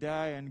may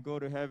die and go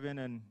to heaven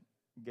and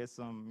get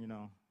some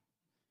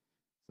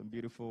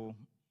beautiful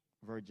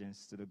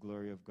virgins to the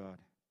glory of God.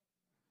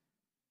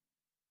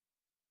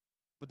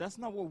 But that's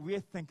not what we're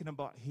thinking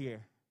about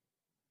here.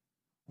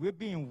 We're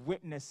being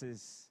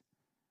witnesses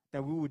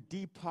that we would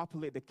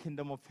depopulate the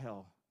kingdom of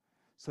hell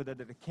so that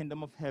the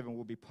kingdom of heaven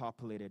will be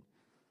populated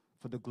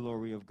for the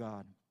glory of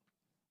God.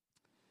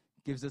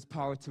 gives us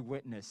power to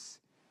witness.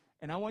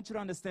 And I want you to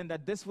understand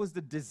that this was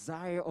the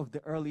desire of the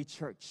early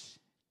church.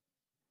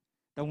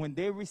 That when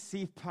they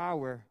received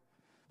power,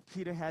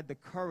 Peter had the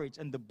courage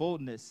and the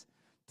boldness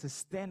to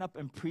stand up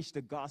and preach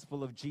the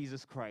gospel of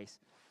Jesus Christ,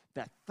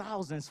 that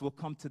thousands will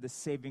come to the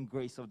saving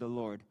grace of the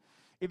Lord,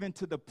 even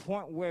to the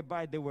point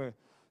whereby they were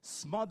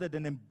smothered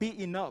and then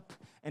beaten up.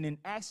 And in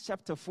Acts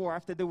chapter 4,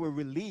 after they were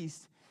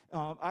released,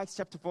 Acts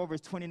chapter 4,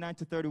 verse 29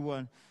 to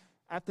 31,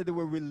 after they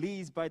were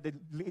released by the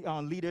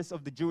leaders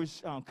of the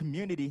Jewish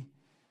community,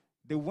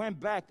 they went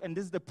back, and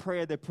this is the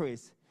prayer they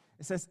prayed.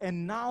 It says,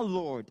 "And now,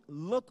 Lord,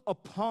 look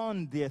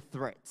upon their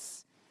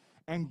threats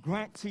and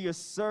grant to your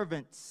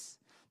servants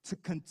to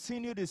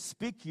continue to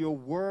speak your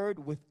word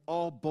with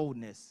all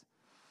boldness,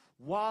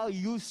 while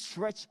you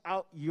stretch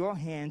out your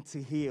hand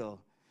to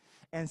heal.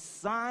 And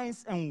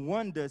signs and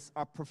wonders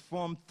are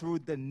performed through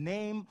the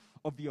name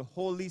of your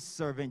holy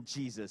servant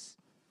Jesus."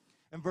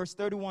 And verse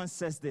 31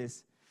 says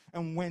this,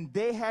 "And when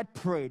they had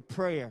prayed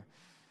prayer,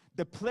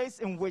 the place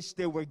in which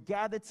they were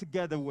gathered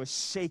together was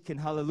shaken."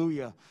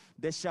 Hallelujah.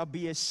 There shall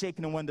be a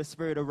shaking when the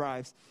Spirit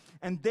arrives.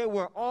 "And they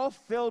were all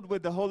filled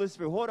with the Holy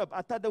Spirit." Hold up.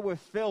 I thought they were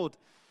filled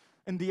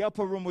in the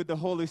upper room with the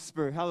Holy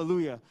Spirit.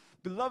 Hallelujah.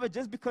 Beloved,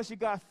 just because you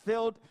got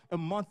filled a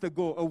month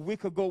ago, a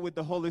week ago with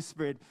the Holy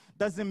Spirit,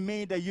 doesn't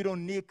mean that you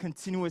don't need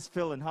continuous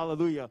filling.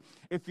 Hallelujah.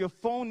 If your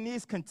phone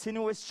needs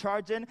continuous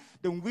charging,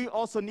 then we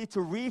also need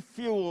to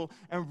refuel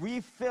and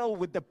refill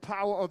with the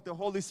power of the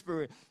Holy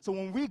Spirit. So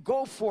when we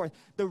go forth,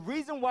 the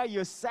reason why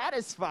you're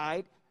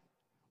satisfied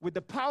with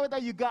the power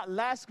that you got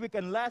last week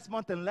and last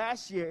month and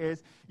last year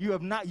is you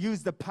have not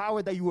used the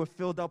power that you were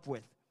filled up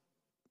with.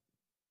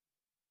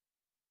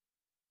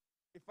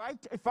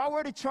 If I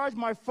were to charge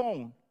my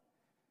phone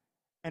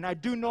and I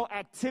do no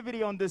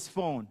activity on this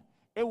phone,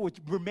 it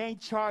would remain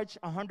charged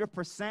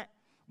 100%.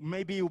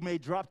 Maybe it may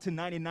drop to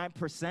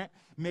 99%.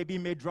 Maybe it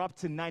may drop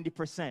to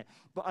 90%.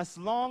 But as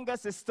long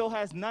as it still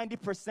has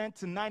 90%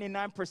 to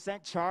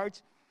 99%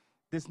 charge,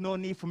 there's no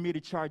need for me to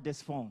charge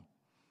this phone.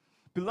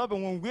 Beloved,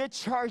 when we're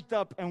charged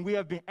up and we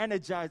have been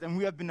energized and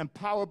we have been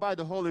empowered by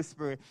the Holy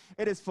Spirit,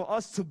 it is for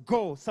us to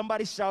go.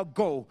 Somebody shall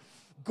go.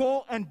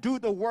 Go and do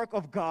the work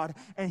of God,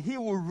 and He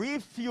will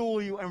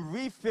refuel you and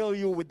refill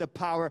you with the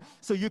power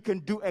so you can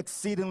do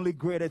exceedingly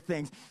greater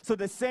things. So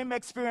the same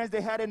experience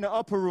they had in the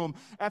upper room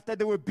after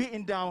they were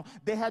beaten down,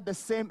 they had the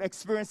same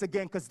experience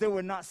again because they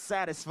were not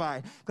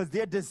satisfied, because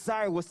their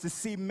desire was to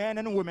see men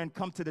and women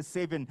come to the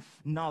saving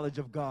knowledge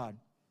of God.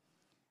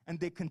 And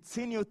they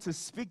continued to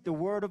speak the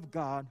word of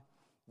God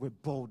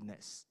with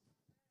boldness.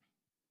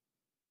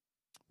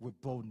 With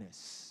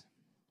boldness.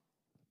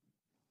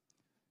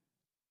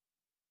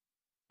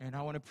 And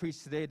I want to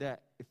preach today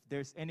that if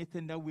there's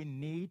anything that we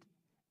need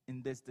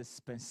in this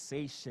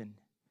dispensation,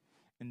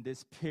 in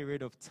this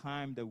period of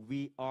time that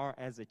we are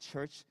as a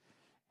church,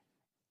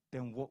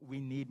 then what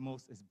we need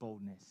most is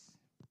boldness.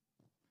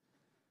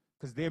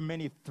 Because there are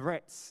many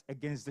threats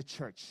against the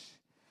church.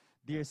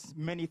 There's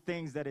many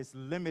things that is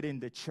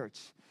limiting the church.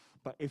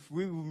 But if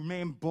we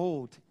remain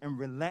bold and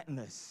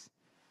relentless,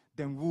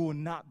 then we will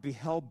not be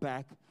held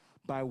back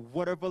by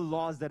whatever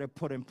laws that are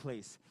put in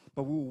place,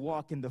 but we will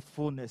walk in the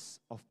fullness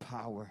of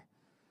power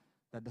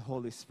that the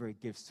Holy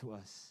Spirit gives to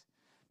us.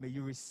 May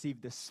you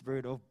receive the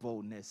spirit of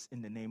boldness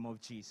in the name of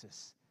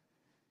Jesus.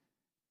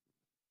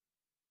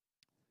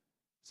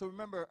 So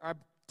remember, our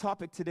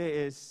topic today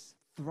is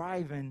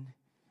thriving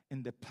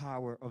in the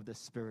power of the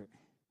Spirit.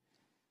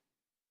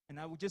 And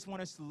I would just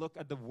want us to look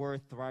at the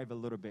word thrive a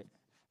little bit.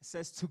 It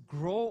says to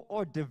grow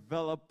or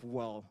develop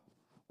well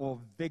or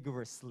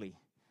vigorously,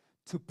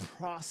 to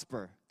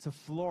prosper, to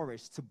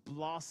flourish, to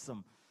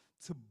blossom,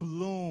 to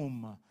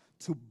bloom,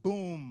 to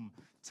boom,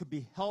 to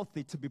be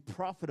healthy, to be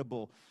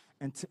profitable,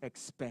 and to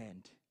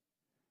expand.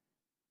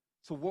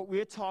 So what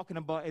we're talking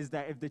about is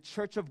that if the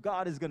church of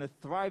God is going to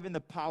thrive in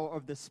the power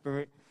of the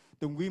Spirit,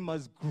 then we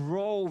must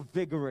grow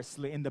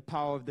vigorously in the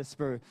power of the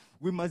Spirit.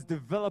 We must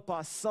develop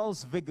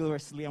ourselves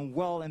vigorously and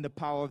well in the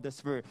power of the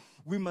Spirit.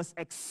 We must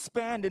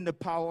expand in the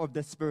power of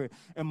the Spirit.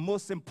 And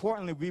most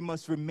importantly, we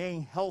must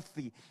remain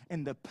healthy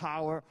in the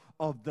power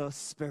of the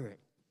Spirit.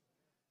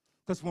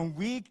 Because when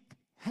we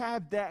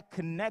have that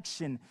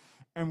connection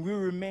and we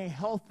remain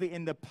healthy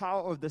in the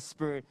power of the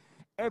Spirit,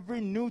 every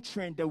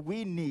nutrient that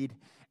we need,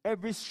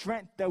 every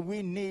strength that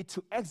we need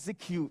to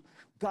execute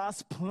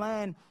God's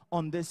plan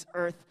on this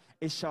earth,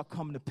 it shall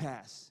come to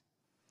pass.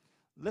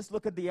 Let's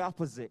look at the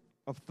opposite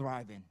of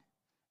thriving.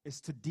 It's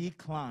to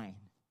decline.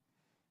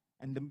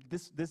 And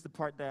this is the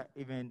part that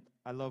even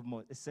I love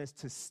most. It says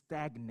to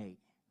stagnate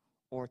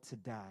or to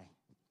die.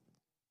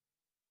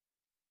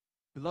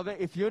 Beloved,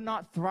 if you're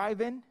not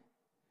thriving,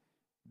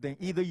 then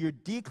either you're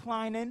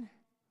declining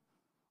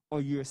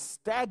or you're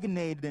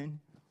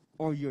stagnating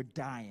or you're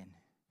dying.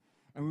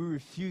 And we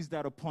refuse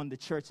that upon the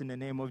church in the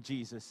name of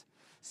Jesus.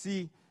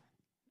 See,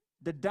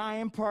 the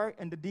dying part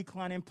and the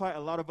declining part, a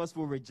lot of us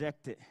will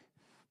reject it.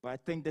 But I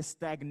think the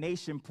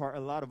stagnation part, a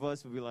lot of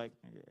us will be like,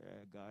 yeah,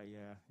 God,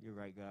 yeah, you're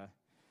right, God.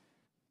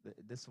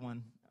 This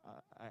one,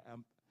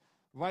 I'm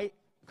right?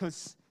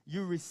 Because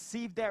you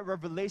receive that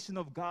revelation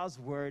of God's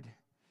word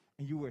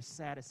and you were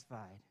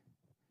satisfied.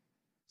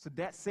 So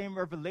that same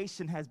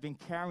revelation has been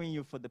carrying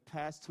you for the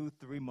past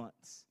 2-3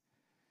 months,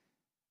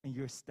 and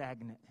you're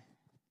stagnant.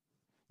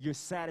 You're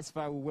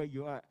satisfied with where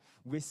you are.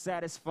 We're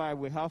satisfied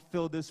with how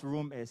filled this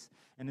room is,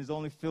 and it's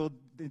only filled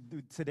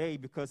today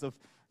because of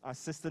our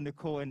sister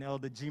Nicole and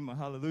Elder Jima.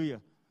 Hallelujah.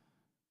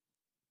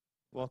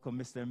 Welcome,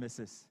 Mr. and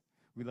Mrs.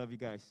 We love you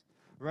guys,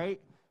 right?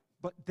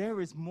 But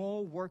there is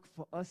more work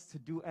for us to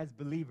do as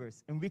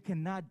believers, and we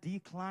cannot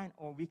decline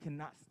or we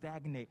cannot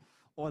stagnate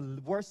or,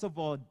 worst of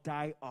all,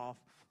 die off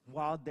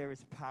while there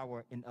is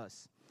power in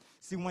us.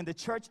 See, when the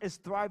church is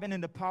thriving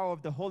in the power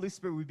of the Holy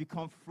Spirit, we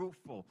become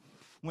fruitful.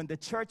 When the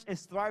church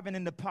is thriving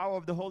in the power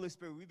of the Holy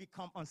Spirit, we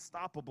become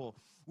unstoppable.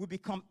 We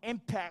become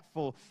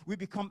impactful. We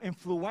become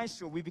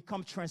influential. We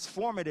become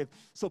transformative.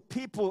 So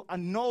people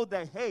know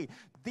that, hey,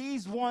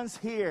 these ones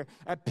here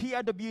at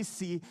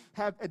PIWC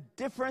have a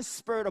different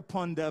spirit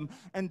upon them,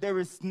 and there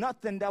is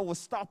nothing that will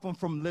stop them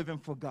from living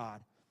for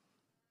God.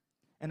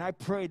 And I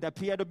pray that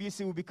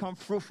PIWC will become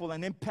fruitful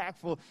and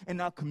impactful in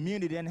our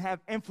community and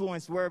have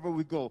influence wherever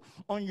we go.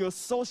 On your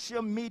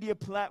social media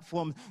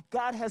platforms,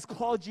 God has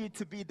called you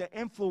to be the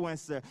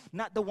influencer,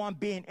 not the one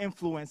being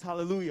influenced.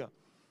 Hallelujah.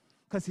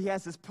 Because he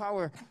has his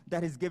power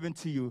that is given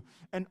to you.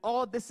 And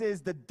all this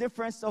is, the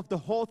difference of the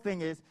whole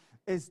thing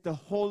is the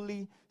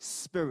Holy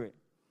Spirit.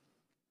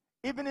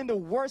 Even in the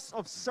worst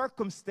of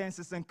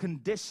circumstances and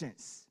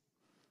conditions,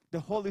 the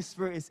Holy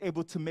Spirit is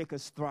able to make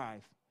us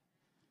thrive.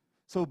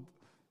 So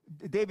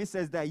David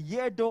says that,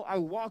 yea, though I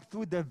walk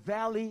through the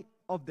valley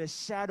of the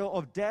shadow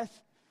of death,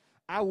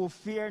 I will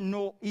fear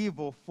no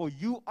evil, for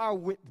you are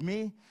with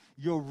me.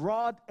 Your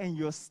rod and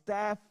your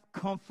staff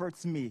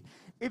comforts me.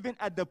 Even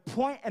at the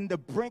point and the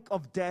brink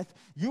of death,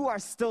 you are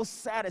still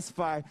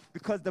satisfied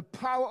because the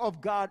power of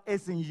God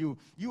is in you.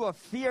 You are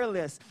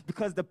fearless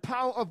because the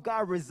power of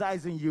God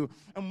resides in you.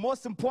 And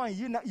most important,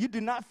 you do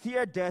not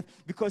fear death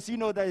because you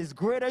know there is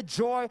greater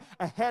joy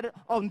ahead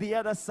on the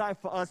other side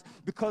for us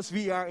because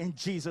we are in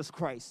Jesus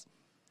Christ.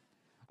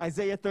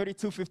 Isaiah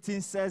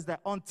 32:15 says that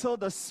until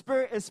the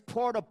Spirit is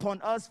poured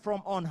upon us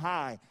from on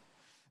high,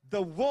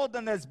 the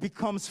wilderness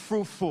becomes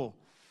fruitful,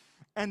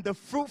 and the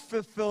fruit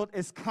fulfilled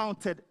is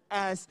counted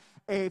as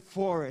a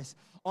forest.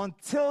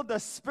 Until the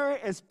Spirit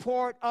is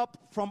poured up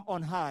from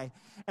on high,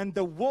 and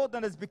the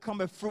wilderness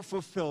become a fruit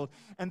fulfilled,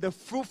 and the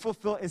fruit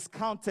fulfilled is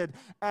counted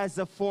as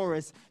a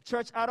forest.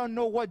 Church, I don't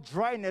know what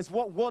dryness,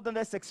 what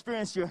wilderness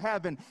experience you're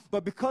having,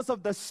 but because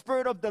of the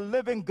Spirit of the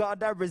living God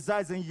that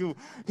resides in you,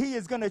 he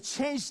is going to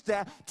change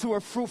that to a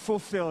fruit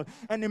fulfilled.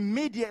 And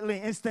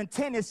immediately,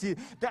 instantaneously,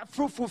 that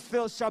fruit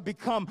fulfilled shall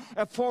become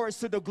a forest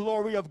to the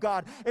glory of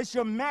God. Is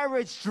your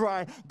marriage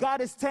dry?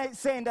 God is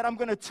saying that I'm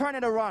going to turn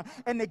it around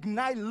and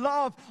ignite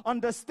love,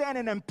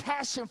 understanding, and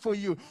passion for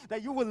you,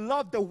 that you will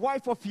love the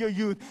wife of your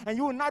youth, and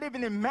you will not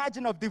even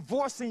imagine of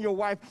divorcing your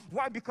wife.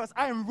 Why? Because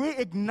I am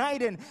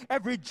reigniting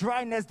every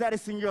dryness that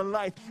is in your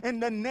life. In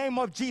the name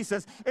of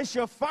Jesus, is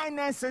your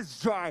finances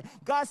dry?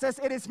 God says,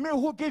 it is me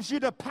who gives you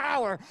the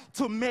power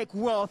to make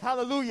wealth.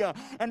 Hallelujah.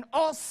 And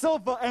all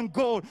silver and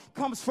gold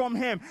comes from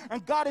him.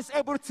 And God is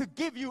able to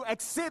give you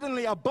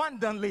exceedingly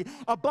abundantly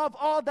above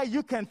all that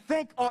you can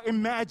think or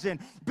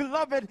imagine.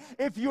 Beloved,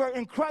 if you are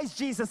in Christ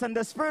Jesus and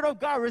the Spirit of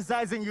God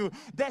resides in you,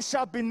 there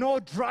shall be no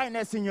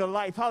dryness in your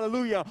life.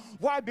 Hallelujah.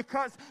 Why?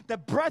 Because the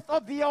breath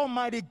of the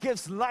Almighty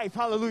gives life.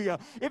 Hallelujah.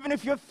 Even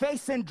if you're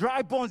facing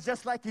dry bones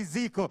just like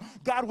Ezekiel,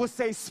 God will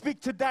say, speak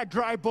to that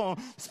dry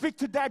bone. Speak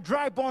to that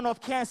dry bone of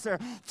cancer.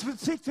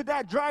 Speak to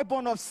that dry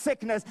bone of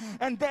sickness,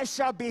 and there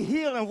shall be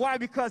healing. Why?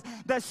 Because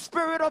the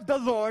Spirit of the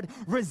Lord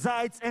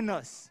resides in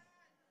us.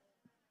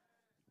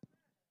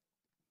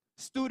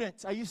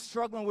 Students, are you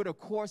struggling with a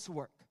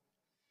coursework?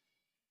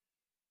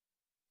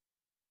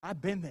 I've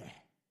been there.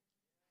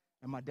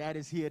 And my dad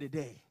is here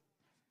today.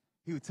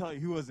 He would tell you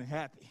he wasn't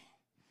happy.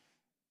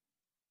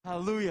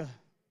 Hallelujah.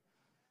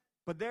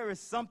 But there is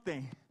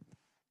something,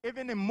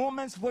 even in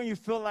moments when you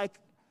feel like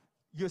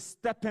you're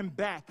stepping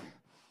back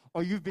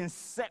or you've been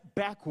set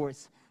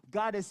backwards,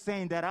 God is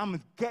saying that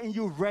I'm getting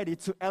you ready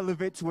to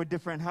elevate to a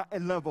different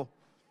level.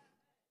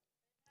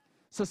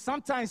 So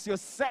sometimes your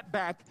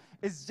setback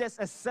is just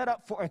a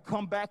setup for a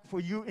comeback for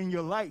you in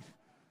your life.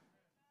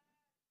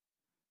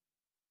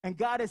 And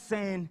God is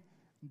saying,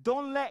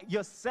 don't let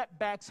your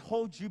setbacks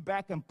hold you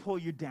back and pull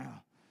you down.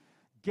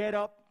 Get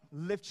up,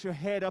 lift your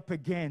head up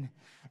again,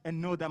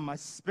 and know that my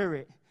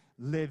Spirit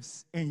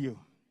lives in you.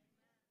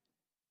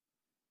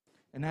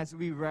 And as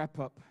we wrap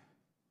up,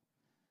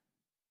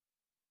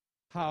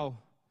 how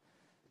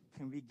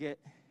can we get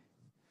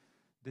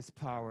this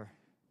power?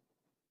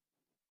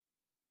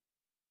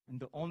 And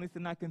the only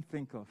thing I can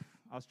think of,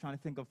 I was trying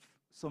to think of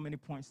so many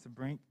points to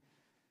bring,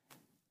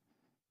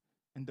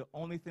 and the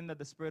only thing that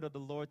the Spirit of the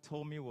Lord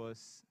told me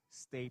was,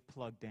 stay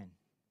plugged in.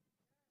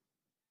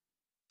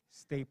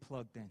 Stay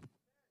plugged in.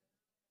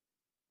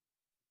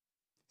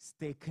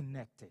 Stay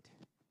connected.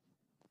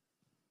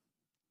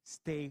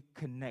 Stay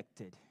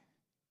connected.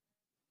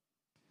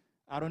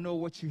 I don't know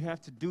what you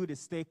have to do to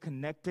stay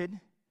connected,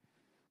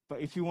 but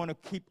if you want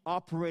to keep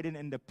operating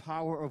in the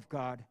power of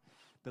God,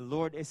 The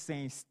Lord is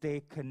saying,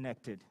 stay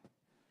connected.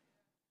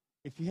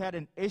 If you had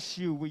an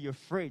issue with your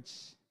fridge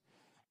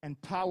and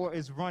power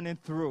is running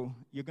through,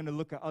 you're going to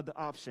look at other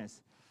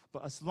options.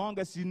 But as long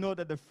as you know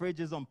that the fridge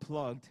is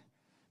unplugged,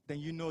 then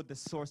you know the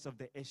source of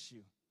the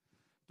issue.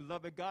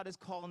 Beloved, God is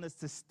calling us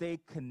to stay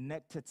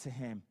connected to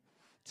Him,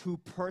 to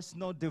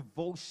personal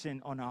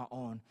devotion on our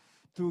own,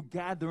 through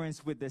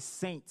gatherings with the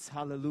saints,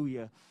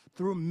 hallelujah,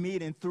 through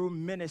meeting, through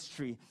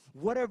ministry,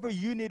 whatever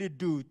you need to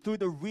do, through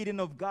the reading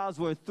of God's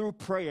word, through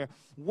prayer,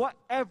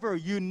 whatever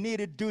you need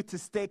to do to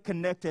stay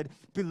connected,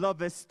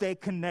 beloved, stay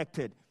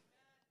connected.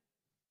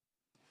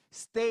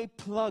 Stay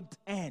plugged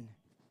in.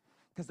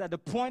 Because at the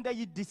point that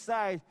you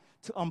decide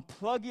to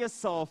unplug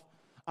yourself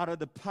out of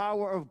the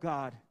power of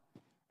God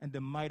and the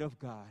might of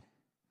God,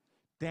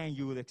 then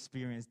you will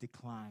experience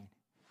decline.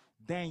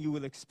 Then you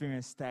will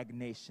experience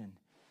stagnation.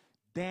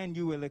 Then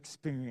you will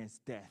experience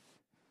death.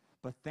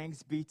 But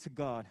thanks be to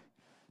God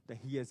that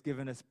He has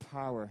given us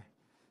power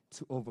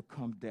to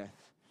overcome death.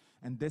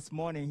 And this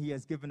morning He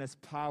has given us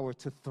power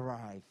to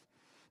thrive,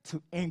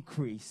 to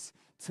increase,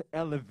 to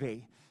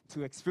elevate,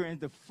 to experience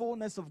the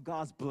fullness of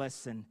God's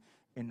blessing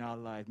in our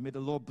life. May the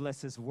Lord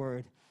bless His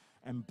word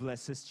and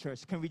bless His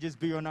church. Can we just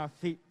be on our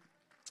feet?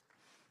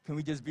 Can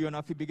we just be on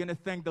our feet? Begin to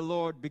thank the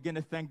Lord. Begin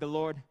to thank the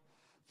Lord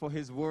for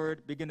His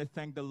word. Begin to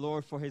thank the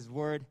Lord for His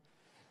word.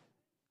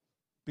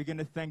 Begin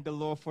to thank the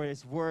Lord for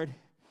His word.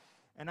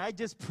 And I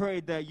just pray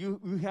that you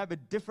have a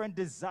different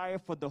desire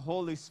for the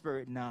Holy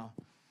Spirit now,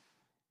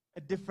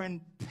 a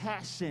different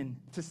passion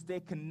to stay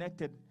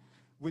connected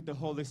with the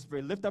Holy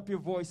Spirit. Lift up your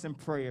voice in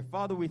prayer.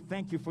 Father, we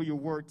thank You for Your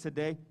word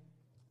today.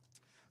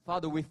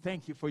 Father, we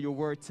thank You for Your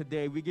word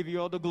today. We give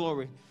You all the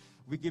glory.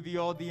 We give You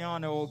all the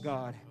honor, oh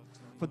God,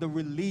 for the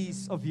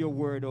release of Your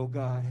word, oh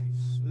God.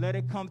 Let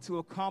it come to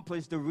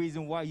accomplish the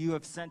reason why You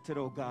have sent it,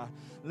 oh God.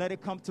 Let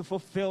it come to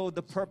fulfill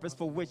the purpose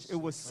for which it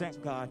was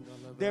sent, God.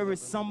 There is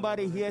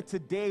somebody here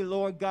today,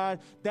 Lord God,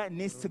 that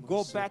needs to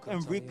go back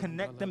and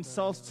reconnect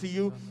themselves to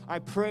You. I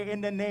pray in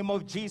the name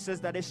of Jesus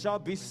that it shall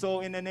be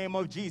so in the name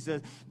of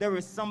Jesus. There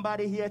is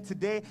somebody here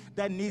today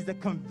that needs the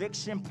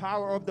conviction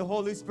power of the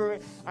Holy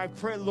Spirit. I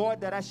pray,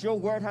 Lord, that as Your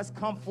word has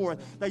come forth,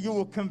 that You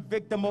will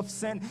convict them of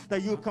sin,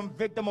 that You will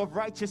convict them of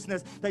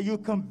righteousness, that You will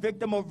convict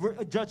them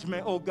of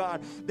judgment, oh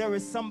God. There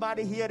is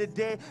somebody here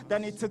today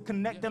that needs to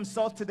connect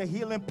themselves to the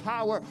healing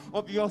power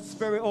of Your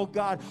Spirit, oh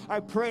God.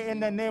 I pray in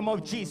the name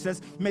of Jesus,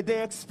 may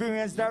they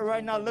experience that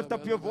right now. Lift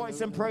up your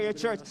voice and pray,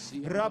 church.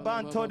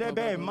 Rabanto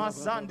debe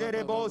masande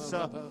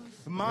rebosa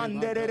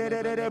mandere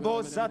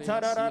rebosa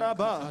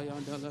tararaba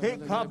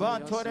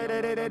ekabanto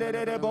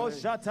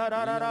rebosa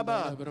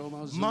tararaba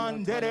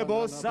mandere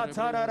bosa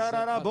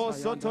tararaba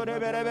soto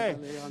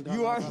rebe.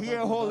 You are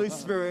here, Holy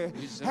Spirit.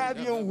 Have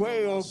Your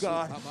way, oh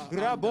God.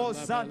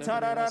 Rabosa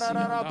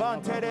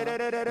tararaba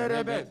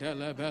rebe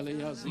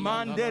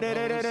mandere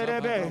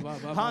rebe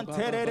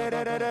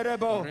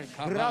hanterererebo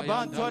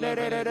rabanto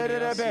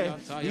rebe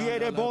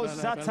yerebo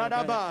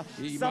sataraba.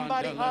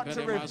 Somebody ought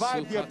to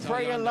revive your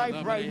prayer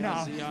life right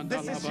now.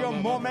 This is your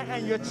moment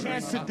and your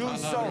chance to do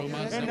so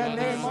in the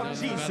name of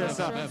Jesus.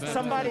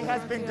 Somebody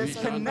has been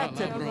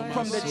disconnected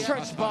from the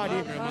church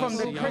body, from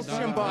the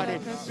Christian body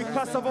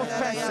because of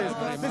offenses.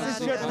 This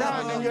is your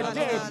time and your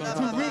day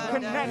to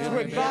reconnect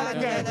with God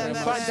again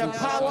by the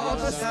power of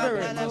the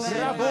Spirit.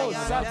 Rabo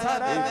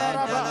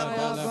sataraba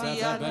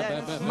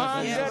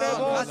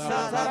manderebo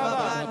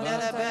sataraba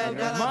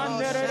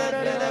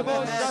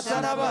manderebo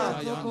sataraba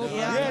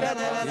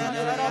yerebo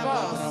sataraba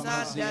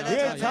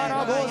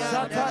yetarabo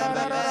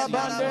sataraba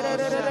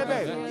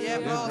banderebe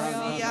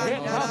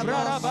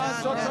ekabraba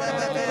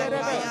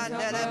sotarebe.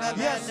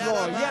 Yes,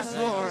 Lord. Yes,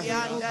 Lord.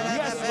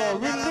 Yes,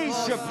 Lord.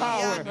 Release Your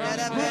power.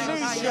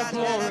 Release Your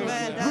glory.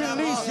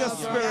 Release Your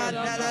Spirit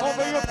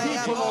over Your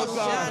people, oh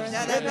God. In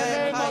the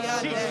name of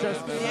Jesus.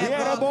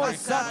 Yerebo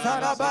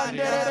sataraba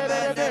banderebe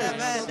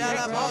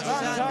ekabraba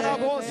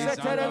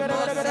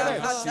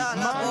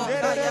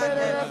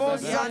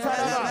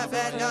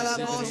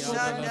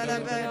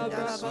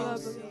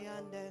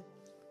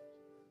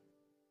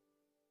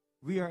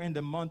we are in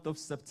the month of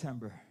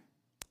September.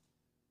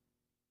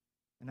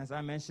 And as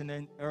I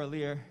mentioned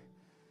earlier,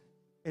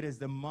 it is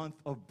the month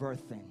of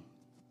birthing.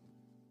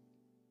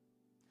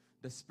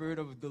 The Spirit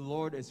of the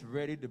Lord is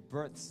ready to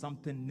birth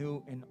something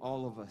new in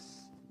all of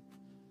us.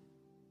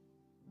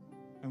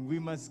 And we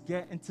must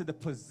get into the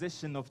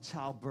position of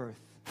childbirth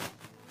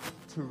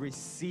to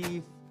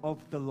receive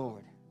of the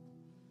Lord.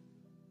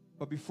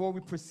 But before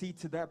we proceed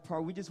to that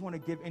part, we just want to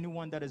give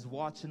anyone that is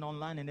watching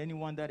online and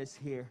anyone that is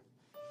here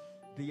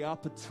the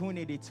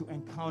opportunity to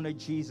encounter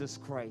Jesus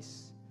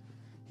Christ.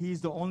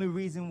 He's the only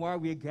reason why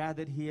we're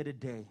gathered here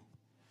today.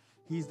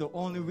 He's the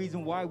only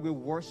reason why we're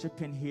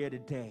worshiping here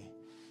today.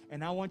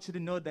 And I want you to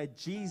know that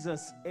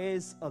Jesus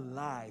is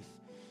alive.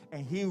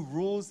 And He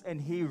rules and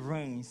He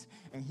reigns.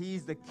 And He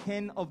is the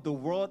King of the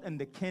world and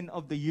the King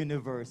of the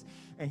universe.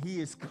 And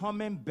He is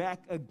coming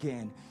back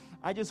again.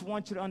 I just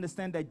want you to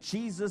understand that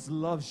Jesus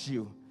loves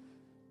you.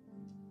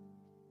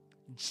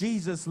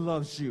 Jesus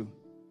loves you.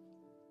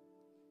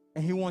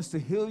 And He wants to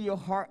heal your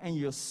heart and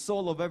your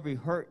soul of every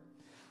hurt,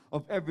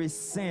 of every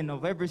sin,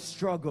 of every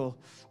struggle,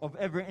 of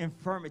every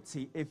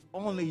infirmity, if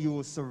only you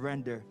will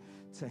surrender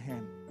to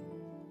Him.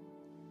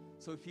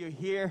 So if you're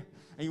here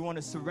and you want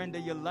to surrender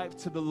your life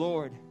to the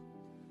Lord,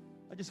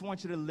 I just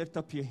want you to lift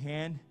up your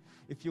hand.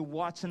 If you're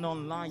watching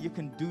online, you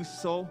can do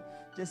so.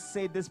 Just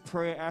say this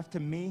prayer after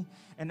me.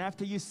 And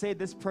after you say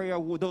this prayer,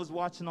 those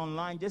watching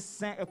online, just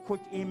send a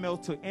quick email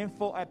to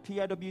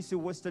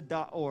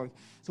info@piwcworcester.org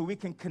so we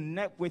can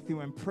connect with you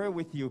and pray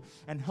with you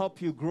and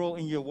help you grow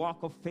in your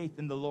walk of faith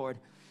in the Lord.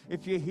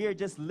 If you're here,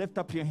 just lift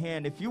up your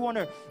hand. If you want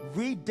to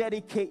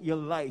rededicate your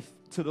life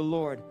to the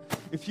Lord,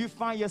 if you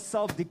find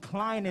yourself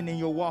declining in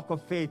your walk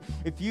of faith,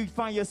 if you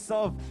find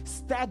yourself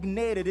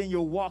stagnated in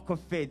your walk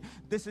of faith,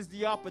 this is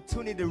the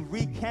opportunity to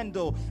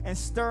rekindle and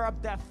stir up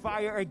that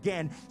fire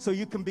again so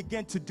you can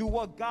begin to do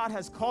what God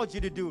has called you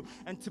to do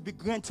and to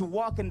begin to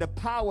walk in the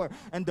power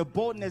and the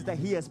boldness that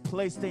He has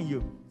placed in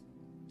you.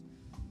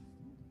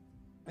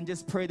 And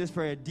just pray this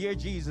prayer. Dear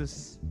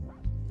Jesus,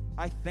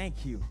 I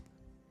thank you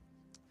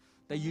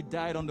that you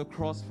died on the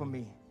cross for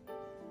me,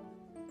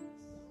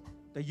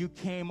 that you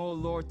came, oh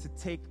Lord, to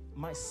take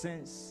my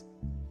sins.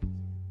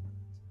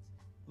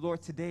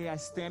 Lord, today I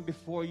stand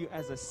before you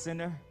as a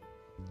sinner.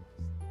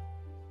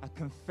 I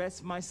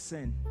confess my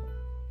sin,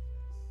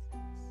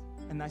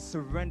 and I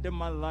surrender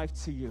my life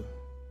to you.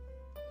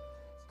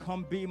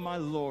 Come be my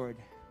Lord.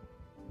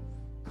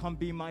 Come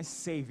be my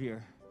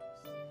Savior.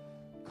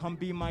 Come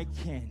be my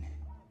King,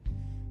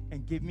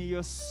 and give me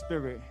your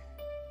Spirit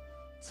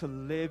to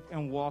live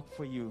and walk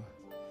for you.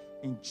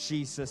 In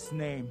Jesus'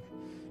 name.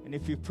 And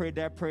if you prayed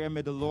that prayer,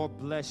 may the Lord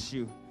bless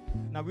you.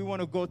 Now we want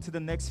to go to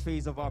the next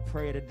phase of our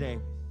prayer today.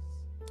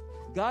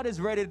 God is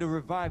ready to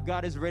revive.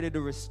 God is ready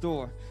to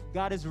restore.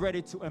 God is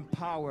ready to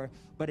empower.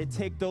 But it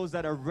takes those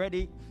that are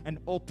ready and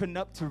open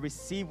up to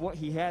receive what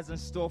He has in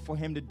store for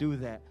Him to do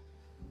that.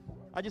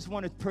 I just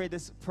want to pray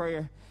this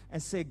prayer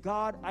and say,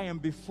 God, I am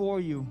before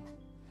you,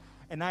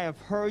 and I have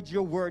heard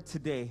your word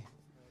today.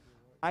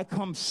 I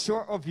come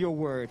short of your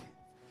word.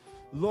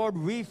 Lord,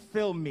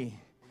 refill me,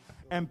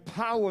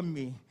 empower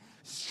me,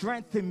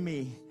 strengthen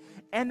me,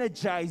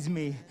 energize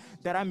me,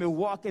 that I may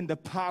walk in the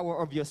power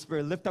of your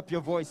Spirit. Lift up your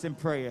voice in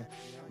prayer.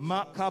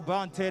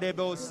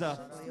 Makabanterebosa.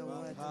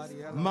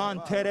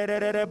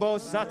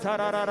 Mantererebosa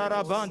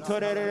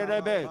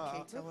tarararabantorerebe.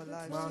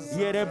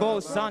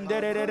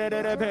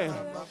 Yerebosandererebe.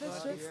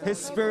 His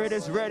Spirit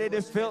is ready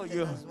to fill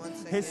you.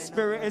 His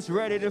Spirit is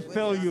ready to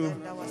fill you.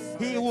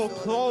 He will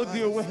clothe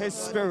you with His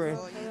Spirit.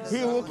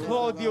 He will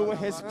clothe you with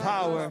His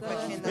power.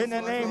 In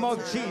the name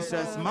of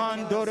Jesus.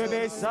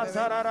 Mandorebe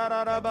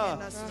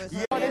satarararaba.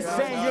 God is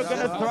saying you're going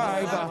to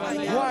thrive.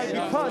 Why?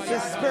 Because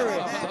His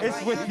Spirit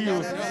is with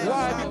you.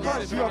 Why?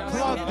 Because you are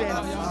plugged in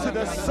to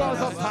the source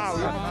of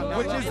power,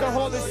 which is the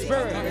Holy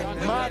Spirit.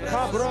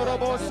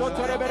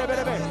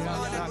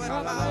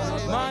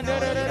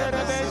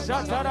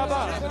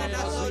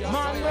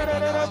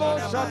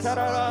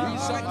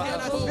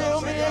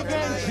 Fill me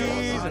again,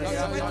 Jesus.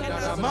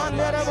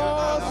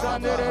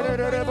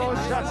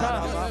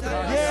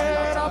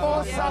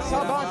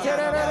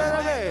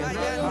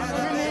 We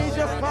need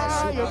your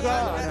fire,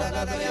 God.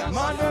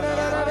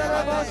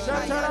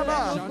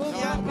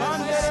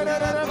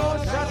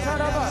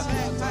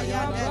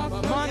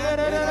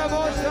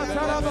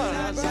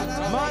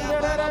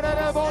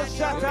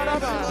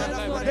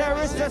 There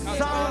is the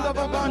sound of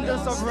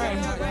abundance of rain.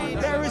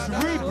 There is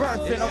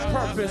rebirthing of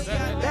purpose.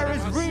 There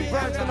is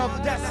rebirthing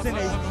of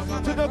destiny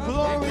to the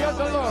glory of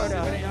the Lord.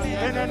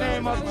 In the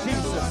name of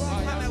Jesus.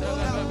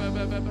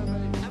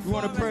 We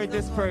want to pray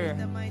this prayer.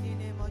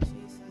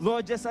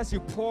 Lord, just as you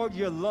poured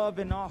your love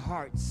in our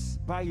hearts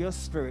by your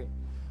Spirit,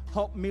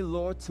 help me,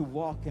 Lord, to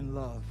walk in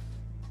love,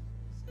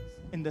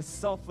 in the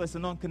selfless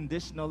and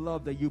unconditional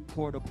love that you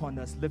poured upon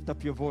us. Lift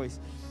up your voice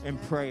in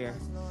prayer.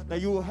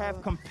 That you will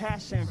have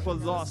compassion for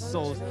lost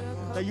souls.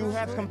 That you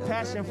have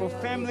compassion for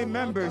family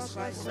members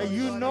that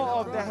you know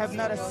of that have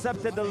not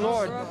accepted the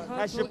Lord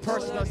as your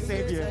personal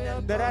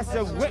Savior. That as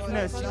a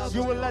witness,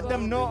 you will let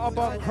them know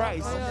about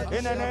Christ.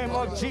 In the name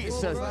of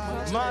Jesus.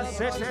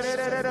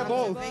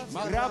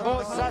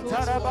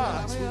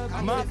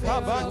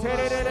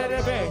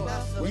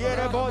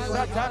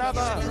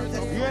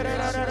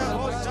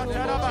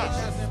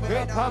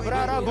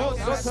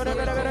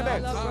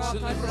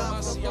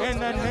 In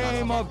the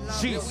name of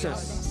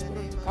Jesus.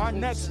 Our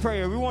next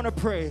prayer, we want to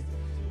pray,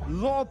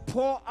 Lord,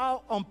 pour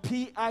out on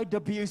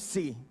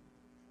PIWC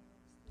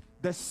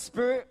the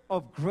spirit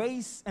of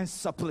grace and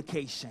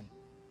supplication.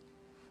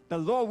 The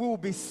Lord, we will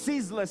be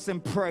ceaseless in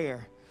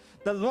prayer.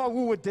 The Lord,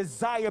 we will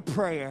desire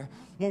prayer.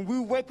 When we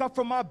wake up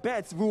from our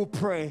beds, we will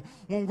pray.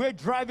 When we're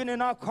driving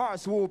in our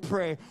cars, we will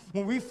pray.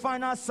 When we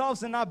find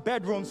ourselves in our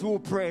bedrooms, we will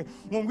pray.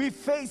 When we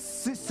face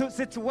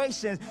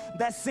situations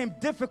that seem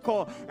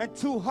difficult and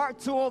too hard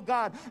to, oh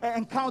God,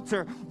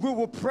 encounter, we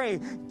will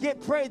pray.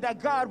 Pray that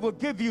God will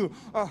give you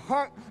a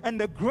heart and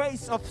the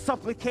grace of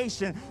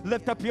supplication.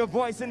 Lift up your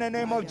voice in the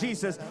name of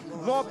Jesus.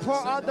 Lord,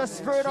 pour out the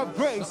spirit of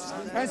grace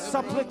and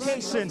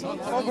supplication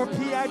over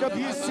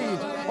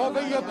PIWC,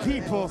 over your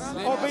people,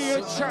 over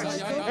your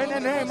church, in the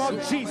name of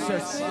Jesus.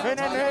 Jesus. In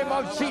the name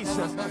of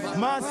Jesus.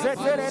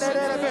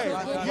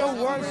 Your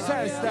word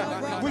says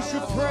that we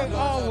should pray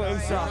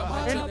always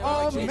in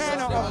all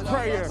manner of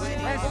prayer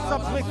and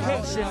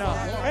supplication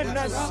in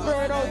the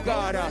Spirit, oh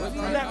God.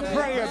 Let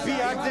prayer be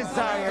our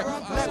desire.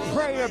 Let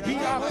prayer be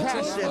our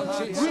passion.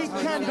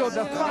 Rekindle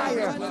the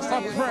fire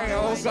of prayer,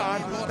 oh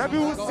God, that we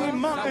will see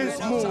mountains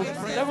move,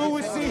 that we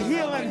will see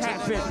healing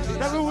happen,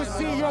 that we will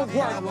see your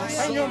work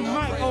and your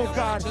might, oh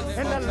God,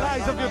 in the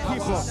lives of your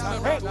people.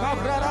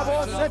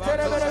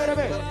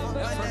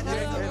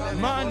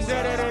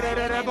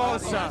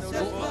 Manderebosa,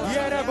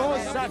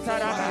 Yerebosa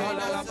Taraba,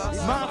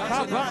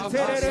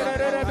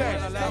 Makabanterebe,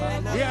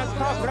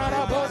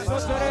 Yakabraboso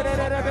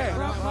Terebe,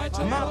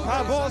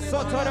 Makaboso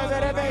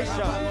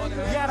Terebesha,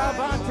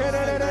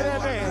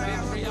 Yarabanterebe.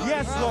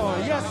 Yes, Lord,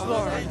 yes,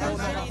 Lord.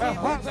 A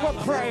heart for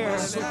prayer,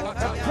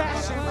 a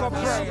passion for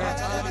prayer.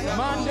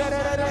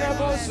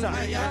 Manderebosa.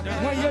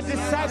 When your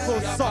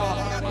disciples saw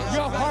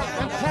your heart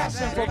and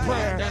passion for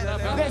prayer,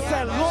 they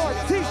said, Lord,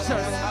 teach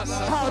us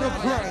how to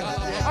pray.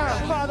 Our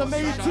Father,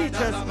 may you teach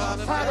us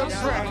how to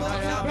pray.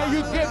 May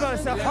you give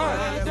us a heart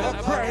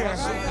of prayer.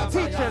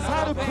 Teach us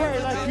how to pray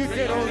like you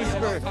did, Holy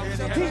Spirit.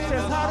 Teach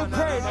us how to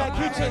pray like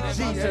you did,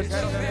 Jesus.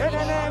 In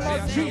the name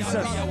of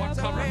Jesus.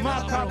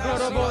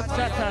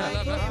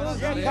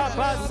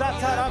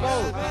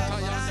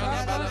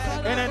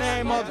 In the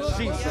name of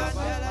Jesus.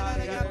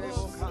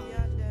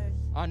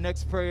 Our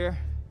next prayer,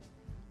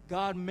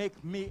 God,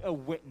 make me a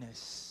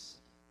witness.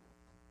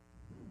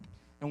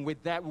 And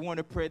with that, we want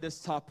to pray this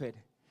topic.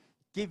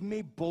 Give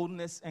me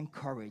boldness and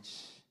courage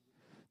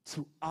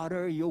to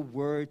utter your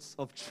words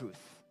of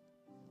truth.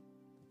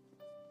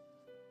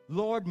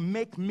 Lord,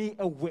 make me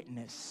a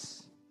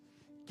witness.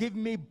 Give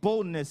me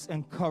boldness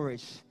and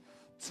courage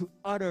to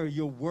utter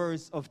your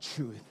words of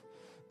truth,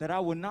 that I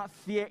will not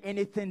fear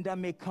anything that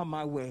may come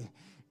my way,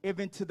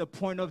 even to the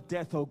point of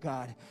death, oh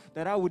God,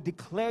 that I would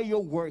declare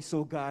your works,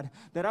 oh God,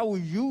 that I will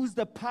use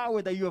the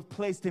power that you have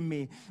placed in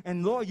me.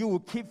 And Lord, you will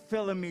keep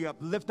filling me up.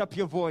 Lift up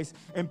your voice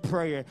in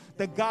prayer,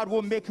 that God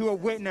will make you a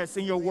witness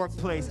in your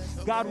workplace.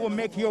 God will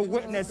make you a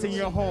witness in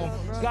your home.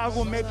 God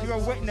will make you a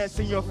witness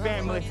in your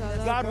family.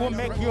 God will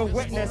make you a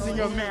witness in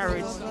your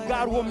marriage.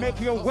 God will make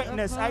you a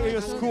witness at your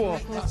school,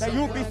 that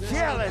you'll be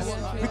fearless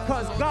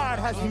because God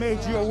has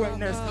made you a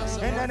witness.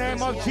 In the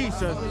name of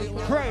Jesus,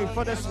 pray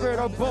for the spirit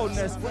of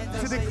boldness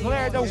to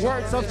declare the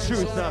words of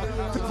truth,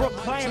 to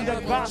proclaim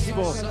the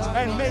gospel,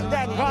 and make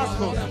that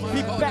gospel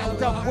be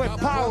backed up with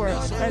power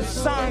and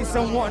signs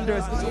and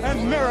wonders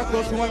and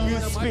miracles when you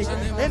speak.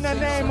 In the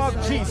name of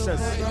Jesus.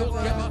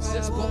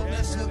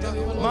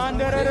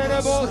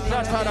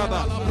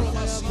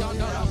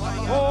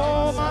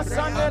 Oh, my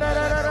son,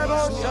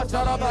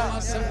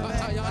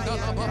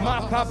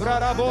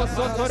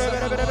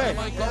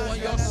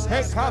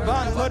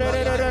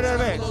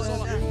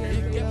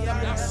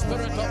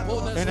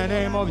 in the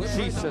name of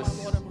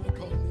Jesus.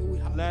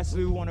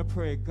 Lastly, we want to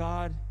pray,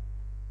 God,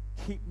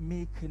 keep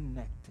me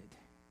connected,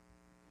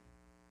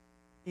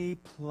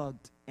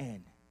 plugged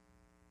in.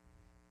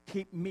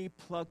 Keep me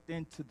plugged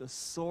into the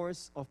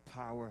source of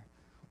power,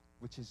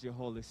 which is your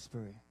Holy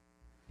Spirit.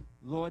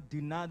 Lord,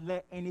 do not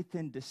let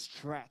anything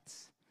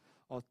distract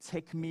or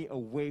take me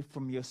away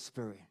from your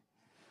Spirit.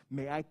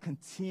 May I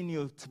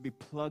continue to be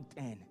plugged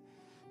in,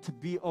 to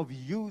be of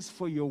use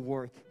for your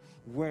work.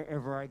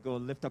 Wherever I go,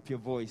 lift up your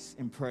voice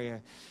in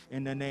prayer.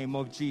 In the name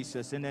of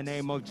Jesus, in the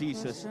name of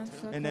Jesus,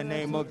 in the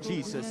name of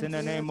Jesus, in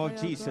the name of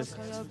Jesus,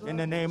 in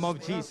the name of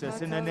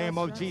Jesus, in the name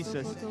of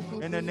Jesus,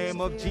 in the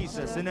name of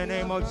Jesus, in the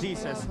name of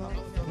Jesus.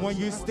 When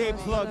you stay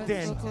plugged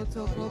in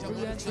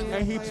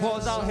and he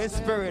pours out his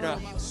spirit,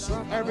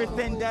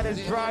 everything that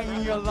is dry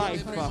in your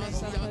life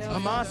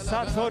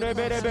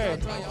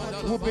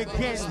will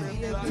begin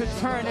to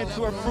turn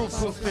into a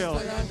fruitful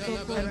field.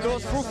 And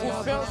those fruitful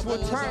fields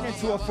will turn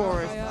into a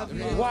forest.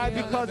 Why?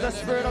 Because the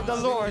Spirit of the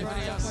Lord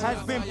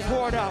has been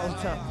poured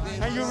out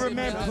and you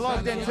remain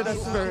plugged into the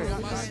Spirit.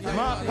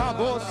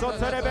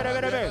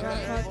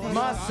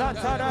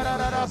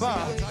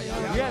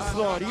 Yes,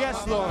 Lord.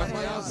 Yes, Lord.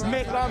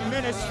 Make our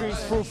ministries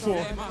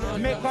fruitful.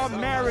 Make our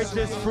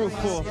marriages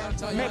fruitful.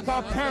 Make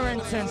our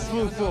parenting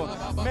fruitful.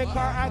 Make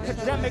our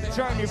academic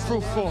journey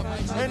fruitful.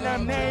 In the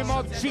name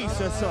of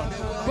Jesus.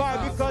 Why?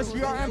 Because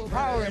you are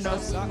empowering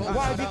us.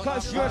 Why?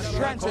 Because you're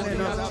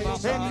strengthening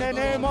us. In the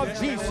name of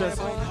Jesus.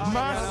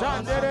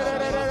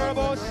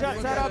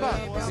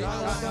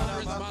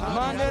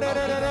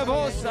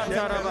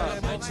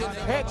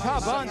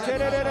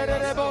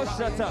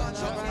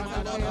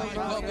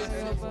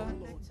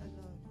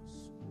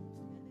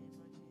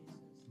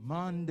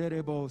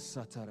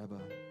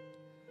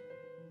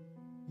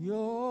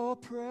 Your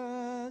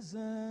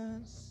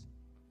presence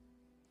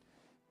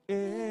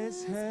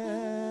is heaven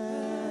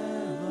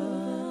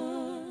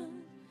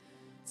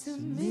to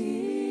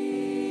me.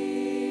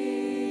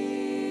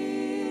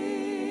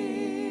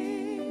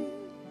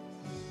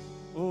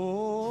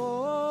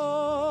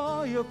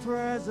 Oh, your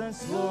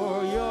presence,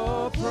 Lord,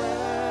 your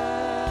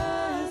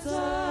presence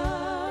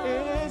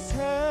is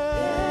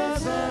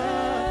heaven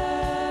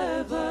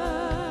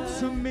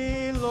to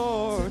me,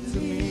 Lord.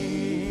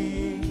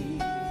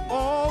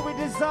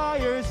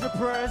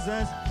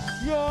 presence,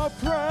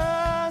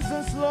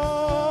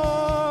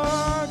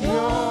 Lord.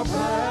 Your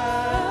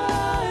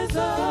presence is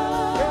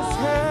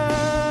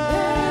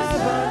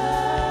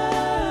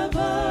heaven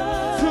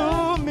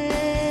to me.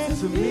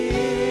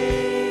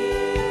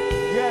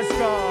 Yes,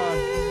 God.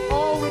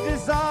 All we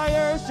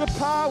desire is your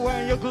power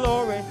and your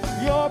glory,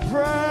 your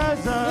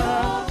presence.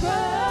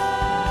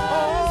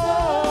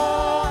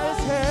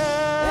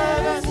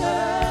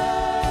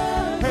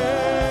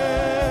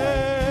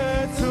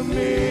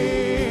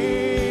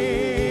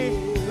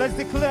 Let's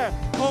declare,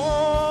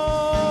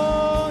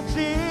 oh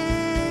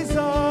Jesus,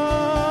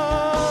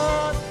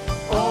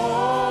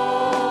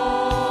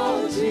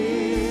 oh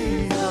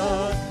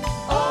Jesus,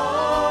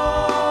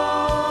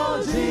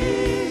 oh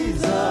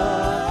Jesus.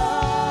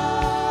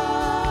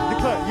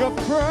 Declare, your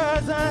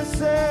presence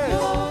is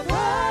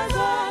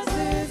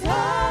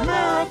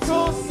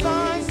miracles,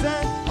 signs,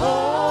 and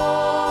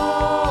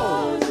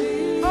oh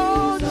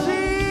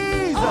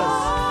Jesus,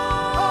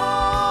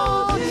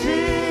 oh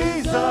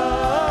Jesus.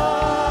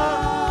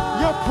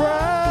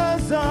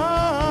 Presence.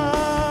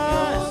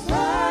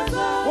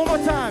 One more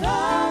time.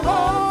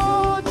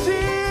 Oh,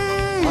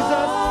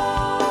 Jesus.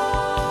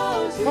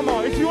 Come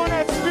on, if you want to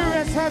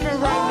experience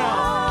heaven right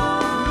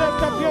now,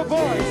 lift up your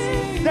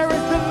voice. There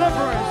is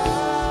deliverance.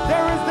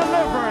 There is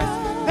deliverance.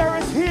 There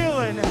is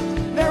healing.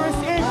 There is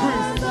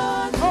increase.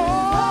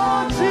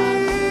 Oh,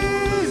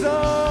 Jesus.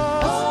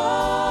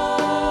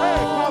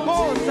 Hey, come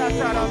on,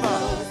 Satarama.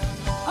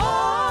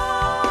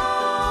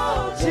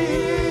 Oh,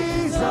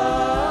 Jesus.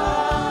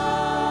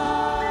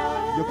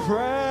 Your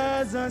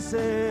presence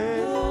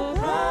is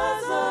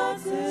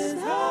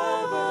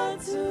heaven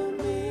to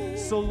me.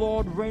 So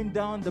Lord, rain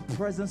down the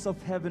presence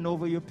of heaven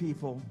over your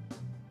people.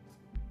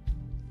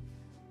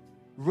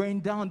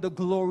 Rain down the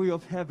glory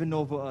of heaven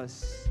over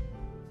us.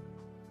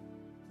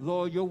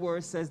 Lord, your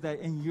word says that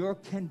in your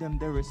kingdom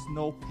there is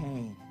no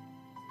pain.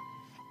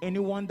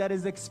 Anyone that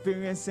is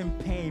experiencing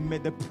pain, may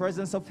the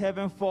presence of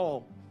heaven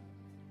fall.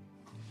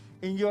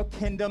 In your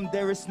kingdom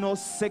there is no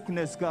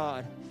sickness,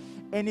 God.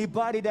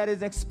 Anybody that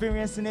is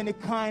experiencing any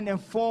kind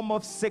and form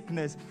of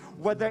sickness,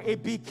 whether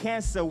it be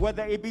cancer,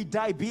 whether it be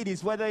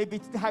diabetes, whether it be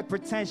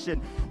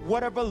hypertension,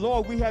 whatever,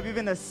 Lord, we have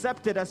even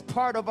accepted as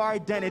part of our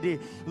identity.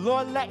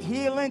 Lord, let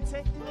healing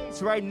take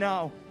place right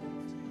now.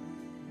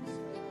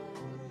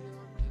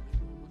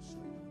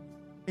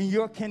 In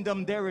your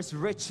kingdom, there is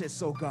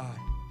riches, oh God.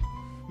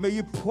 May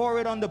you pour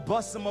it on the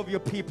bosom of your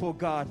people,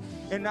 God,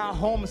 in our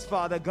homes,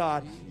 Father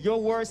God.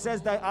 Your word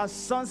says that our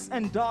sons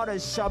and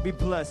daughters shall be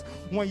blessed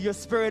when your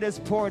spirit is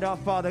poured out,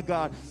 Father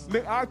God.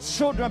 May our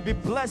children be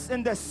blessed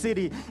in the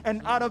city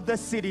and out of the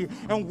city,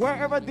 and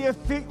wherever their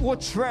feet will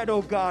tread,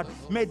 oh God,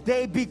 may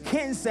they be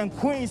kings and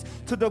queens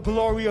to the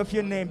glory of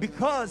your name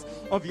because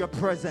of your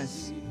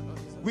presence.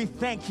 We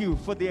thank you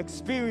for the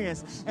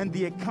experience and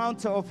the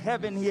encounter of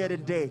heaven here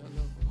today.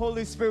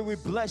 Holy Spirit, we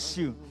bless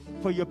you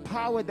for your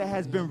power that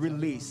has been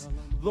released.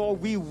 Lord,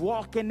 we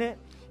walk in it,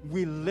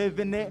 we live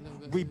in it,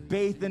 we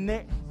bathe in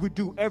it, we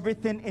do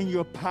everything in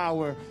your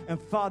power. And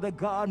Father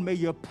God, may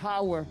your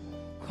power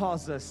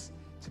cause us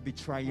to be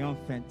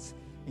triumphant.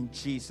 In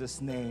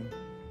Jesus' name,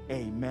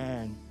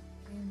 amen.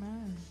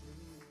 Amen.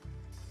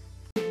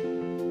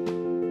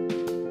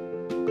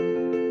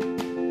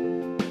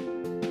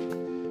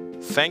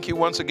 Thank you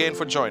once again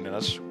for joining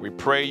us. We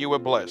pray you were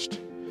blessed.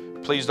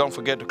 Please don't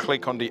forget to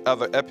click on the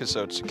other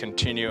episodes to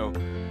continue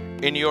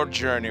in your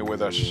journey with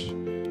us.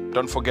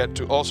 Don't forget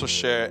to also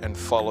share and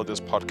follow this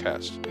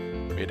podcast.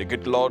 May the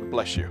good Lord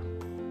bless you.